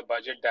 It is a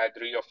budget that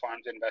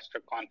reaffirms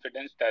investor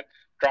confidence, that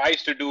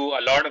tries to do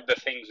a lot of the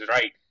things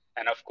right.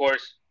 And of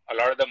course, a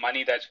lot of the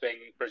money that's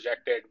being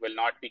projected will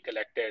not be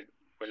collected,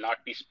 will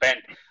not be spent,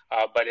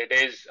 but it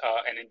is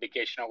an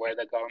indication of where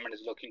the government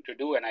is looking to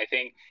do. And I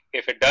think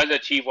if it does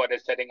achieve what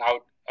it's setting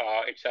out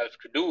itself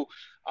to do,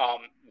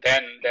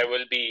 then there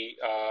will be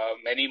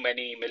many,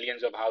 many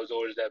millions of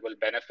households that will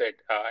benefit,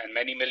 and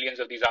many millions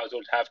of these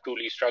households have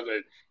truly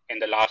struggled in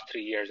the last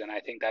 3 years. And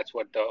I think that's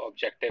what the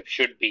objective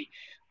should be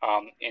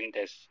in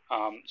this.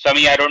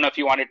 Sami, I don't know if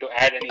you wanted to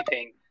add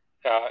anything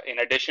in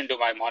addition to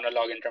my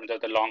monologue in terms of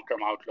the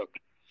long-term outlook.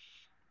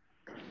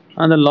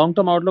 And the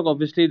long-term outlook,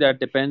 obviously, that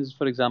depends.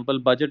 For example,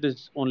 budget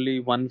is only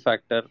one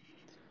factor.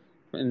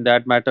 In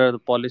that matter, the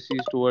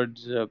policies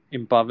towards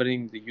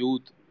empowering the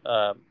youth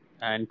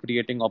and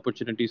creating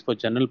opportunities for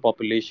general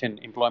population,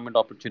 employment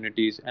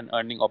opportunities and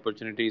earning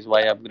opportunities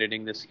via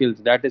upgrading the skills.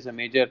 That is a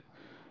major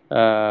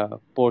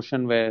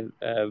portion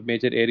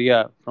major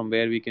area from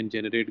where we can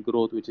generate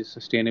growth, which is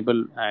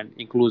sustainable and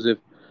inclusive.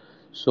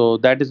 So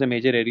that is a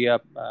major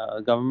area.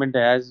 Government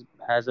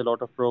has a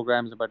lot of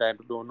programs, but I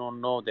don't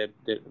know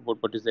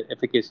what is the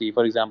efficacy.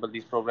 For example,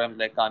 these programs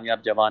like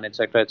Kamyab Jawan,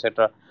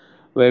 etc.,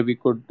 where we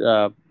could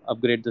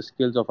upgrade the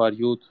skills of our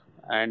youth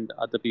and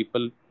other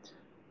people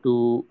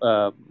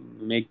to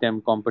make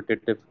them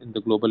competitive in the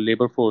global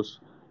labor force.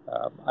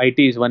 IT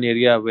is one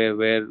area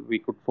where we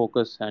could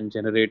focus and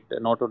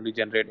not only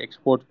generate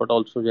exports, but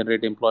also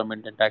generate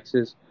employment and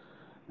taxes.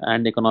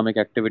 and economic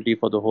activity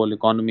for the whole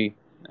economy.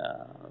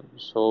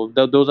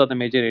 Those are the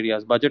major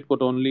areas. Budget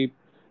could only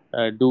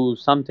do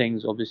some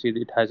things. Obviously,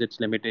 it has its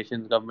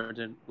limitations.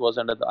 Government was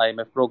under the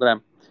IMF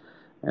program,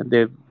 and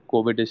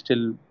COVID is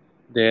still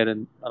there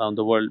and around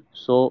the world.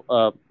 So,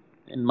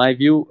 in my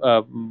view,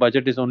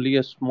 budget is only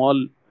a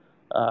small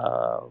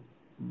uh,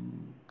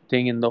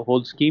 thing in the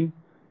whole scheme,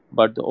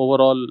 but the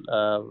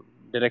overall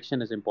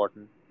direction is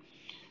important.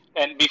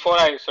 And before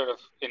I sort of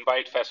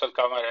invite Faisal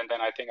Kamar, and then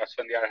I think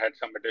Asfandyar had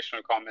some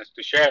additional comments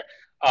to share.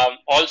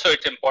 Also,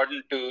 it's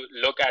important to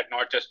look at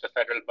not just the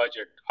federal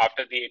budget.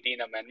 After the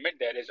 18th Amendment,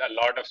 there is a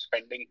lot of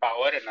spending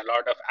power and a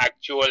lot of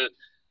actual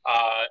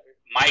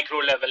micro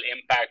level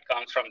impact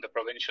comes from the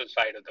provincial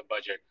side of the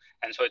budget.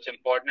 And so it's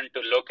important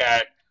to look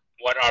at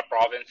what are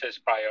provinces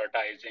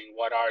prioritizing,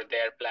 what are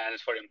their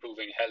plans for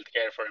improving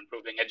healthcare, for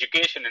improving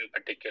education in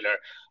particular,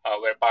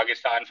 where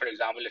Pakistan, for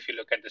example, if you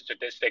look at the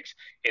statistics,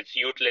 its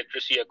youth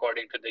literacy,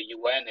 according to the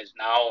UN, is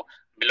now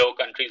below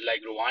countries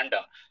like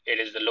Rwanda. It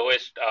is the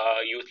lowest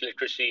youth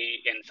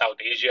literacy in South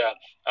Asia,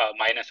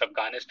 minus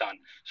Afghanistan.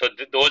 So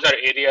those are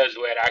areas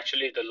where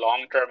actually the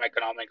long-term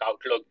economic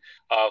outlook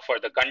for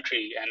the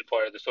country and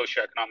for the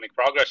socio-economic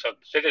progress of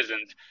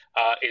citizens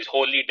is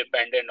wholly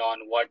dependent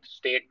on what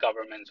state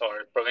governments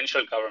or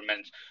provincial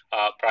governments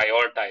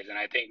prioritize. And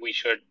I think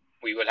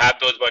we will have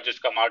those budgets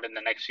come out in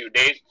the next few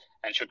days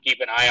and should keep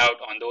an eye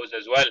out on those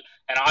as well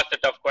and ask the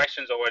tough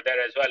questions over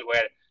there as well,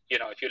 where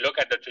if you look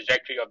at the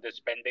trajectory of this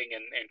spending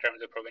in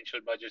terms of provincial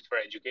budgets for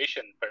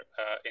education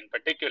in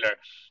particular,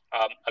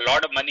 a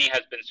lot of money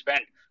has been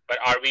spent, but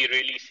are we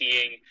really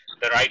seeing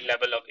the right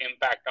level of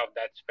impact of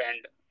that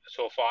spend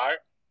so far?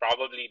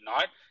 Probably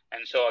not.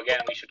 And so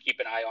again, we should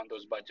keep an eye on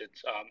those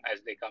budgets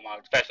as they come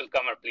out. Faisal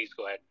Kamar, please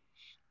go ahead.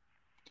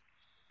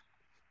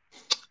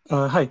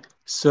 Hi.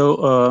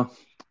 So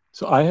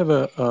I have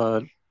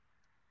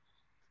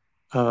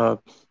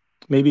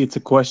maybe it's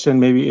a question,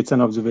 maybe it's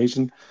an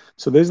observation.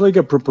 So there's like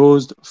a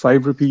proposed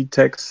 5 rupee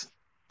tax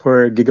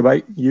per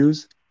gigabyte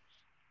use.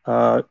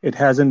 It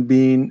hasn't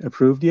been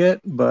approved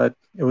yet, but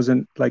it was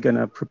in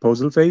a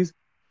proposal phase.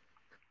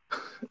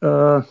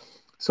 So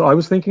I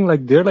was thinking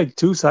there are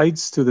two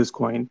sides to this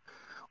coin.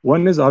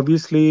 One is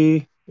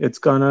obviously it's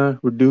gonna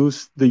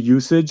reduce the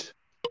usage,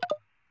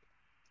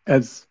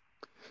 as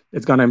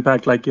it's gonna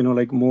impact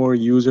more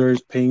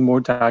users paying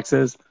more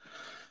taxes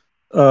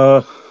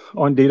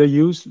on data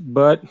use.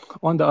 But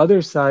on the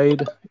other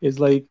side is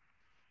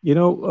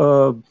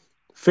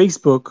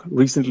Facebook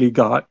recently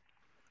got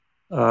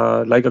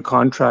a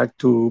contract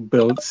to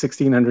build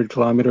 1,600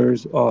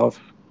 kilometers of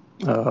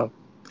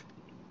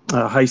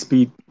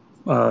high-speed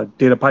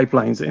data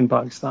pipelines in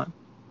Pakistan.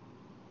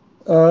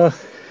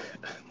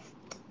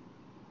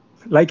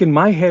 In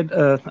my head,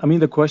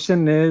 the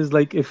question is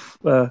if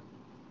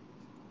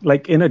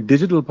in a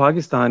digital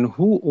Pakistan,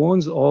 who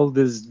owns all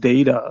this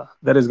data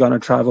that is going to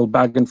travel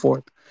back and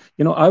forth?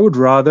 I would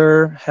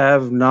rather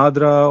have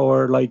NADRA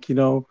or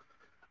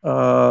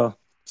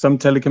some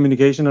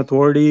telecommunication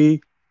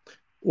authority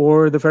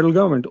or the federal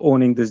government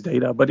owning this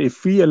data. But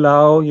if we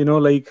allow,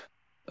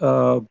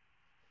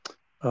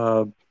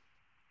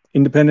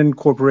 independent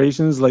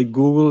corporations like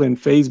Google and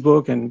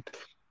Facebook and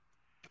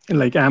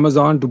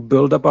Amazon to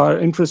build up our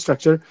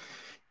infrastructure,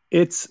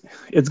 it's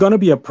going to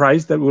be a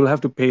price that we'll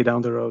have to pay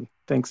down the road.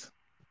 Thanks.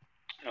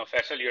 No,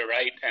 Faisal, you're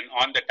right. And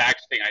on the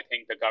tax thing, I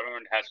think the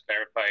government has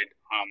clarified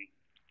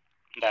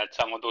that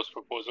some of those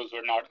proposals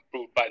were not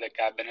approved by the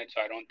cabinet. So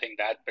I don't think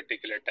that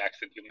particular tax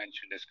that you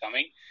mentioned is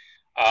coming.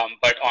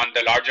 But on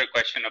the larger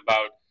question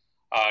about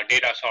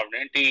data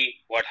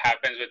sovereignty, what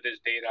happens with this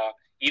data,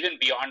 even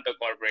beyond the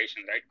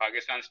corporation, right?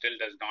 Pakistan still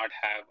does not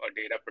have a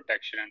data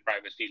protection and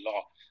privacy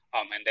law,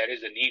 and there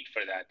is a need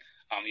for that.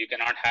 You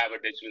cannot have a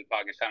digital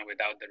Pakistan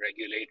without the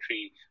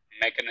regulatory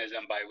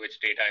mechanism by which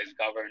data is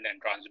governed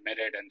and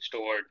transmitted and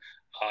stored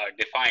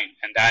defined,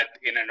 and that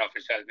in and of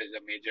itself is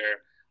a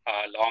major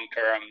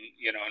long-term,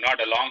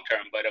 not a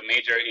long-term, but a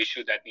major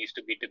issue that needs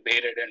to be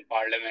debated in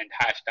Parliament,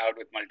 hashed out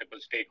with multiple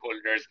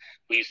stakeholders.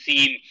 We've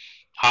seen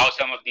how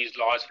some of these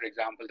laws, for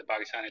example, the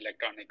Pakistan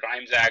Electronic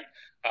Crimes Act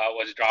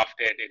was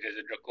drafted. It is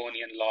a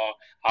draconian law.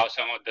 How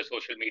some of the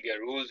social media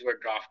rules were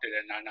drafted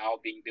and are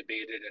now being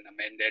debated and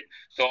amended.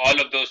 So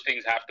all of those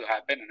things have to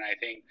happen. And I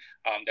think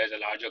there's a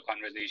larger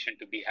conversation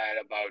to be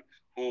had about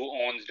who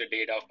owns the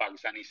data of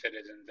Pakistani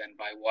citizens and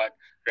by what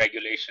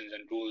regulations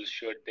and rules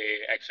should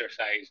they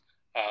exercise.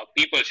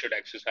 People should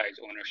exercise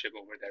ownership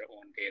over their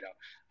own data.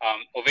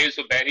 Oveil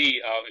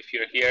Zuberi, if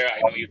you're here, I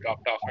know you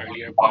dropped off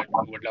earlier, but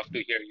would love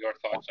to hear your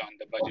thoughts on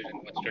the budget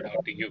and what stood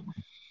out to you.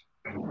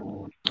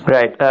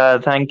 Right.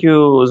 Thank you,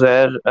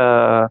 Uzair.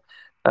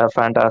 A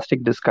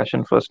fantastic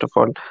discussion, first of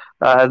all.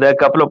 There are a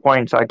couple of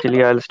points.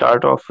 Actually, I'll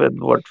start off with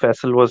what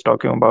Faisal was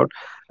talking about.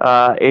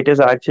 It is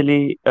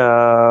actually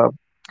the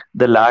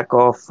lack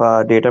of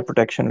data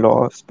protection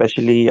law,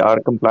 especially our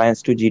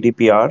compliance to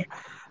GDPR.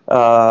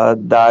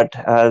 That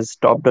has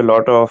stopped a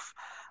lot of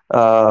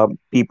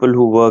people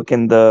who work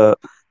in the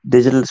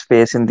digital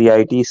space, in the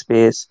IT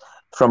space,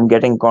 from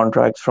getting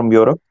contracts from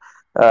Europe.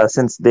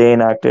 since they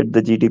enacted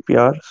the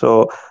GDPR.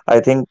 So I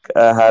think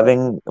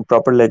having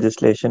proper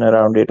legislation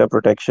around data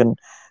protection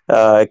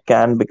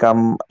can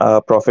become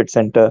a profit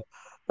center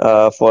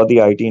for the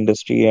IT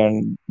industry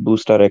and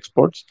boost our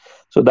exports.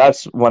 So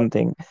that's one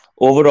thing.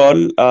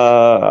 Overall,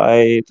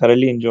 I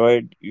thoroughly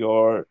enjoyed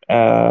your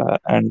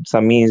and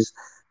Sami's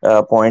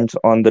points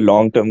on the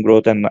long-term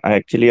growth, and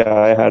actually,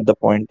 I had the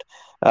point.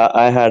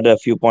 I had a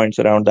few points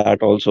around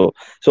that also.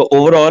 So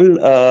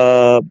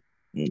overall,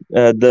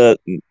 the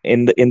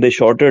in the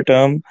shorter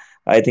term,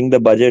 I think the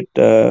budget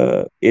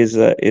is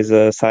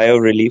a sigh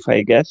of relief,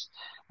 I guess,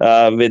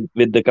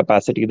 with the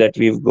capacity that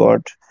we've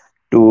got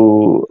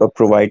to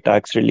provide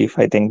tax relief.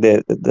 I think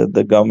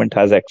the government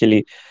has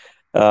actually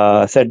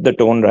set the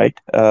tone right,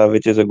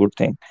 which is a good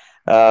thing.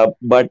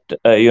 But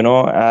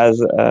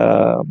as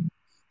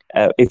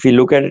if we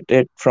look at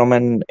it from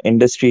an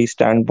industry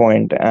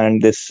standpoint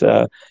and this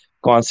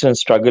constant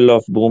struggle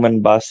of boom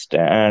and bust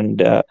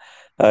and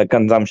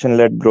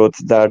consumption-led growth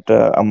that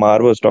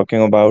Amar was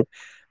talking about,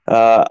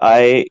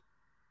 I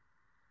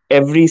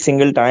every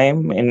single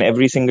time in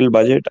every single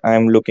budget,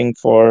 I'm looking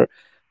for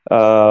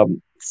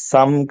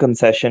some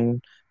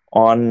concession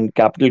on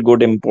capital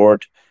good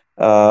import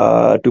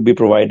to be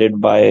provided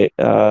by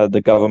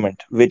the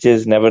government, which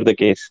is never the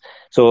case.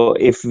 So,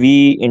 if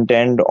we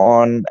intend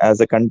on, as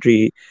a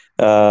country,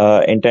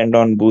 intend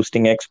on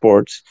boosting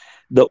exports,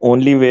 the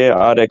only way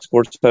our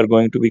exports are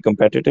going to be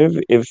competitive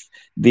if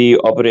the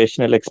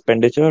operational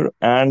expenditure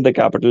and the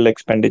capital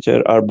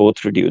expenditure are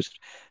both reduced.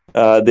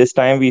 This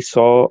time we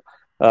saw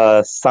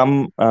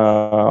some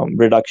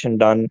reduction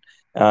done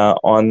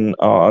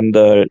on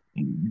the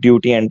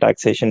duty and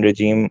taxation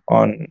regime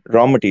on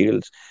raw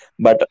materials,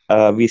 but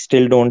we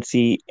still don't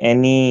see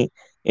any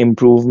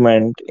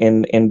improvement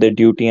in the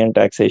duty and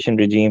taxation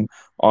regime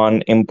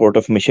on import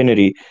of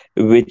machinery,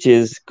 which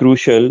is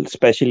crucial,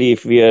 especially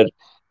if we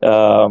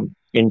are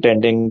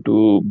intending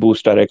to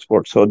boost our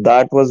exports. So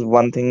that was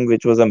one thing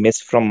which was a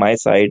miss from my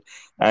side.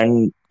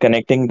 And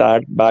connecting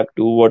that back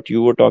to what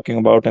you were talking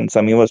about and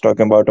Sami was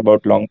talking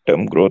about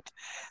long-term growth,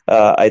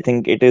 I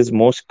think it is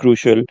most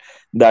crucial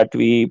that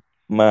the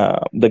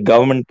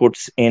government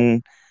puts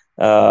in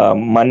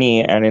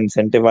money and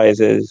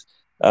incentivizes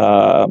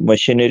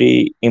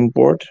machinery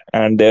import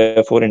and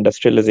therefore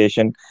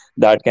industrialization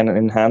that can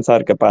enhance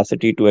our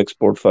capacity to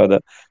export further.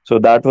 So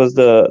that was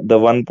the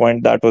one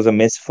point that was a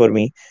miss for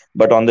me,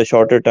 but on the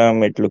shorter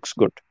term, it looks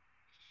good.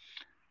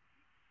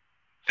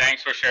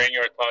 Thanks for sharing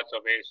your thoughts,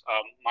 Awais.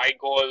 My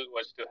goal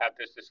was to have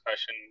this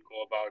discussion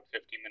go about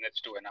 50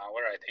 minutes to an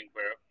hour. I think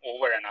we're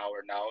over an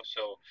hour now,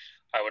 so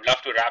I would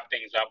love to wrap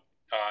things up.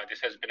 This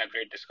has been a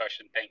great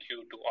discussion. Thank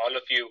you to all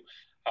of you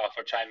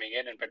for chiming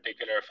in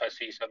particular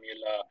Fasi,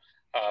 Samila,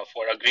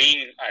 for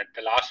agreeing at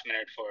the last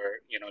minute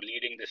for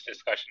leading this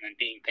discussion and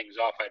teeing things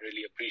off. I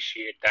really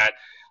appreciate that.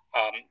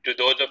 To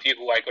those of you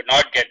who I could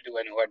not get to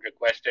and who had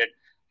requested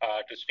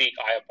to speak,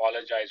 I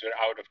apologize. We're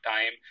out of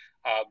time.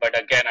 But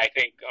again, I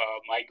think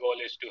my goal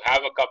is to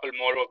have a couple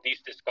more of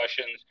these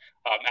discussions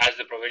as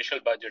the provincial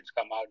budgets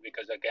come out,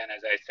 because again,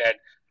 as I said,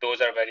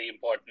 those are very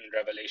important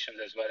revelations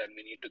as well, and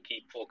we need to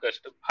keep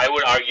focused. I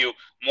would argue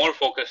more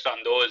focused on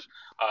those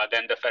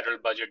than the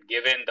federal budget,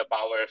 given the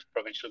power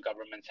provincial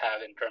governments have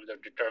in terms of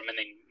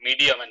determining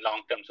medium and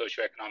long-term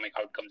socioeconomic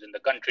outcomes in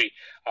the country.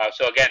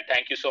 So again,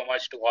 thank you so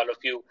much to all of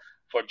you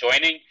for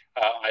joining.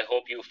 I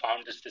hope you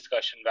found this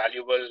discussion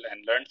valuable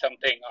and learned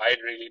something. I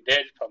really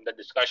did from the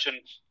discussion,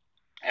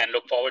 and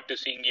look forward to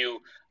seeing you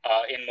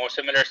in more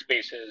similar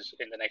spaces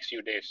in the next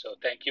few days. So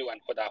thank you,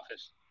 and Khuda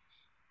Hafiz.